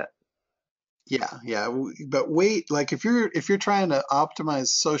access to that. Yeah. But wait, like if you're trying to optimize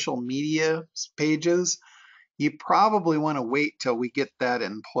social media pages, you probably want to wait till we get that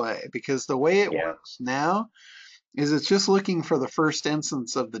in play, because the way it Yeah. works now is it's just looking for the first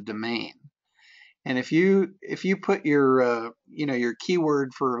instance of the domain. And if you put your your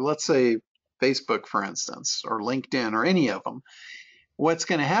keyword for, let's say, Facebook, for instance, or LinkedIn, or any of them, what's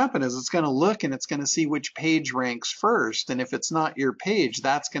going to happen is it's going to look and it's going to see which page ranks first. And if it's not your page,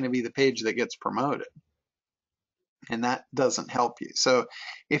 that's going to be the page that gets promoted. And that doesn't help you. So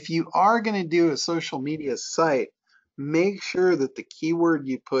if you are going to do a social media site, make sure that the keyword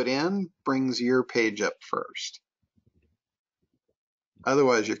you put in brings your page up first.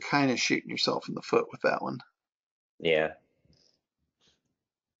 Otherwise, you're kind of shooting yourself in the foot with that one. Yeah.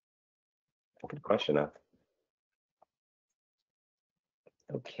 Good question, though.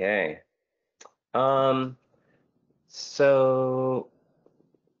 Okay. So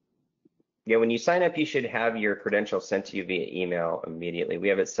yeah, when you sign up, you should have your credentials sent to you via email immediately. We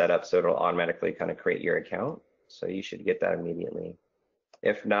have it set up so it'll automatically kind of create your account. So you should get that immediately.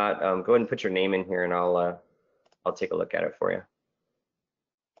 If not, go ahead and put your name in here and I'll take a look at it for you.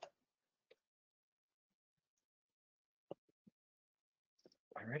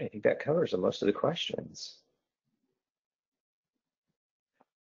 All right, I think that covers most of the questions.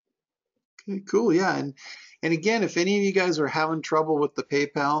 Okay, cool. Yeah. And again, if any of you guys are having trouble with the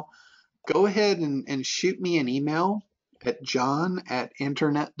PayPal, go ahead and shoot me an email at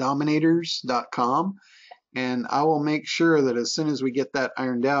john@internetdominators.com, and I will make sure that as soon as we get that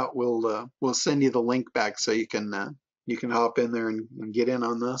ironed out, we'll send you the link back so you can hop in there and get in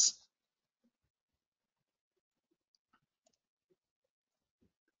on this.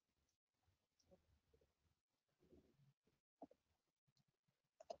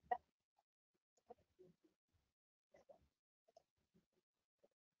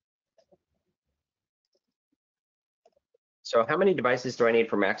 So how many devices do I need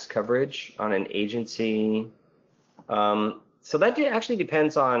for max coverage on an agency? So that actually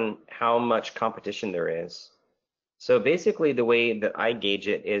depends on how much competition there is. So basically the way that I gauge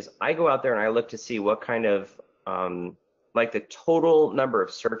it is I go out there and I look to see what kind of like the total number of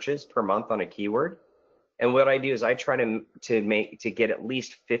searches per month on a keyword. And what I do is I try to get at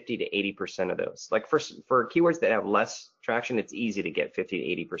least 50 to 80% of those. Like for keywords that have less traction, it's easy to get 50 to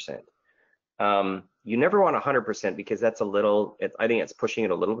 80%. You never want 100% because that's I think it's pushing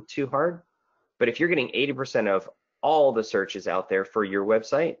it a little bit too hard. But if you're getting 80% of all the searches out there for your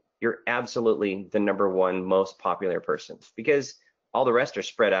website, you're absolutely the #1 most popular person, because all the rest are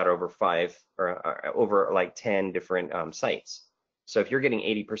spread out over 5 or over like 10 different sites. So if you're getting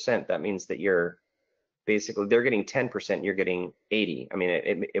 80%, that means that they're getting 10%, you're getting 80. I mean,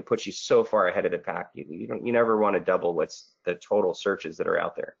 it puts you so far ahead of the pack. You never want to double what's the total searches that are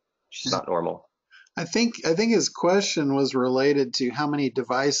out there. It's just not normal. I think his question was related to how many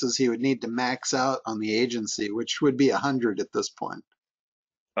devices he would need to max out on the agency, which would be 100 at this point.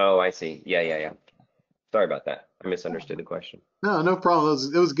 Oh, I see. Yeah. Sorry about that. I misunderstood the question. No problem.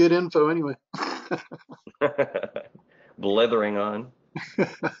 It was good info anyway. Blithering on.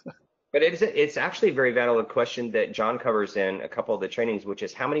 But it's actually a very valid question that John covers in a couple of the trainings, which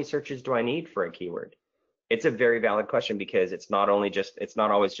is how many searches do I need for a keyword? It's a very valid question because it's not always just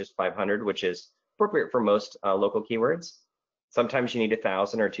 500, which is appropriate for most local keywords. Sometimes you need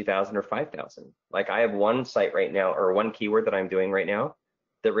 1,000 or 2,000 or 5,000. Like I have one site right now, or one keyword that I'm doing right now,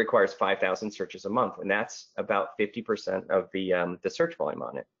 that requires 5,000 searches a month, and that's about 50% of the search volume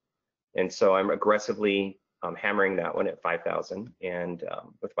on it. And so I'm aggressively hammering that one at 5,000, and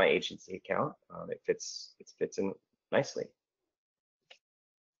with my agency account, it fits in nicely.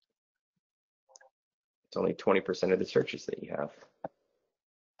 It's only 20% of the searches that you have.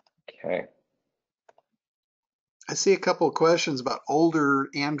 Okay. I see a couple of questions about older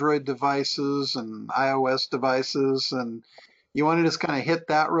Android devices and iOS devices, and you want to just kind of hit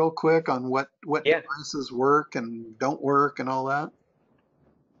that real quick on what devices work and don't work and all that?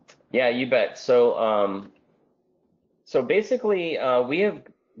 Yeah, you bet. So basically,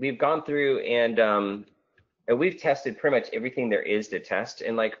 we've gone through and we've tested pretty much everything there is to test.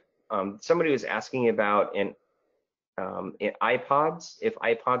 And like somebody was asking about in iPods, if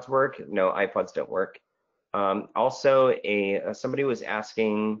iPods work. No, iPods don't work. Also, somebody was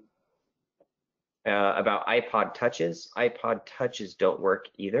asking about iPod Touches. iPod Touches don't work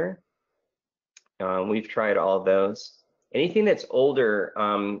either. We've tried all of those. Anything that's older,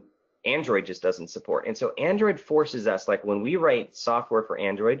 Android just doesn't support. And so Android forces us, like when we write software for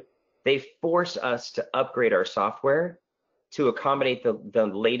Android, they force us to upgrade our software to accommodate the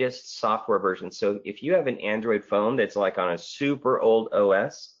latest software version. So if you have an Android phone that's like on a super old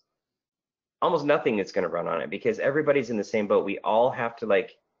OS, almost nothing is going to run on it because everybody's in the same boat. We all have to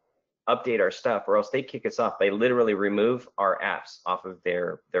like update our stuff, or else they kick us off. They literally remove our apps off of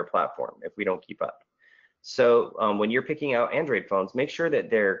their platform if we don't keep up. So when you're picking out Android phones, make sure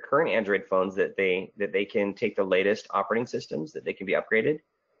that they're current Android phones, that they can take the latest operating systems, that they can be upgraded.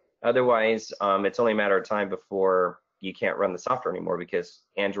 Otherwise, it's only a matter of time before you can't run the software anymore, because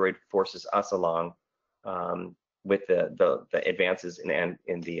Android forces us along with the advances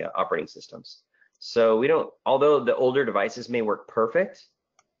in the operating systems. So we don't, although the older devices may work perfect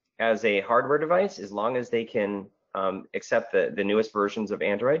as a hardware device, as long as they can accept the newest versions of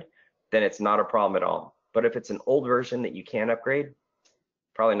Android, then it's not a problem at all. But if it's an old version that you can't upgrade,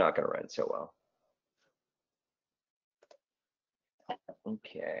 probably not going to run so well.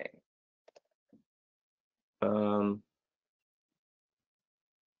 Okay. The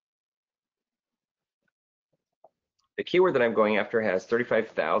keyword that I'm going after has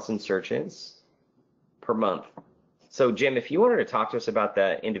 35,000 searches per month. So Jim, if you wanted to talk to us about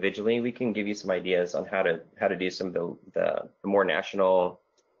that individually, we can give you some ideas on how to do some of the more national,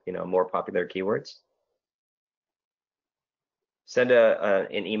 more popular keywords. Send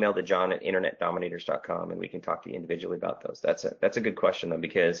an email to john@internetdominators.com and we can talk to you individually about those. That's a good question though,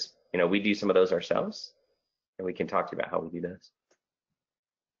 because we do some of those ourselves, and we can talk to you about how we do those.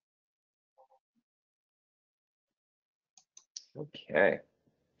 Okay.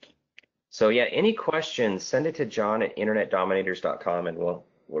 So yeah, any questions, send it to john@internetdominators.com and we'll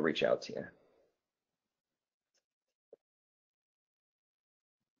reach out to you.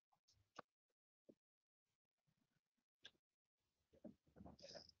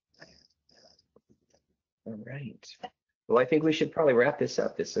 All right. Well, I think we should probably wrap this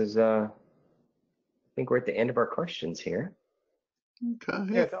up. This is, I think we're at the end of our questions here. Okay.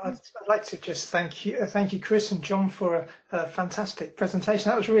 Yeah, I'd like to just thank you, Chris and John, for a fantastic presentation.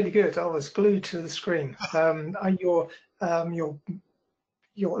 That was really good. I was glued to the screen. Your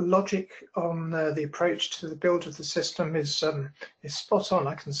logic on the approach to the build of the system is spot on.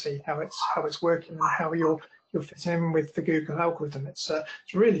 I can see how it's working and how you're fitting in with the Google algorithm. It's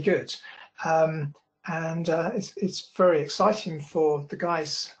really good. And it's very exciting for the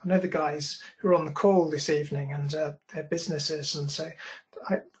guys. I know the guys who are on the call this evening and their businesses, and so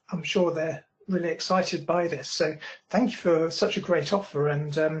I'm sure they're really excited by this. So thank you for such a great offer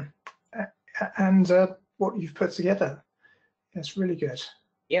and what you've put together. It's really good.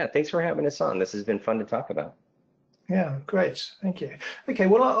 Yeah, thanks for having us on. This has been fun to talk about. Yeah, great. Thank you. Okay,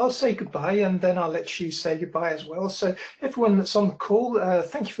 well, I'll say goodbye and then I'll let you say goodbye as well. So everyone that's on the call,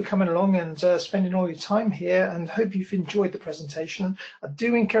 thank you for coming along and spending all your time here, and hope you've enjoyed the presentation. I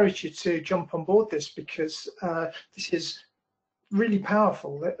do encourage you to jump on board this, because this is really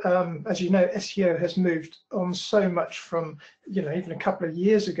powerful. As you know, SEO has moved on so much from even a couple of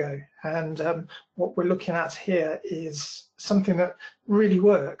years ago, and what we're looking at here is something that really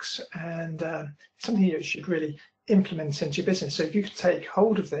works, and something you should really implement into your business. So if you could take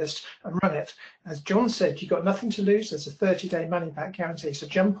hold of this and run it, as John said, you've got nothing to lose. There's a 30-day money-back guarantee, so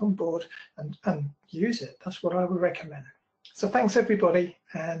jump on board and use it. That's what I would recommend. So thanks everybody,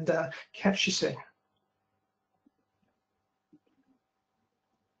 and catch you soon.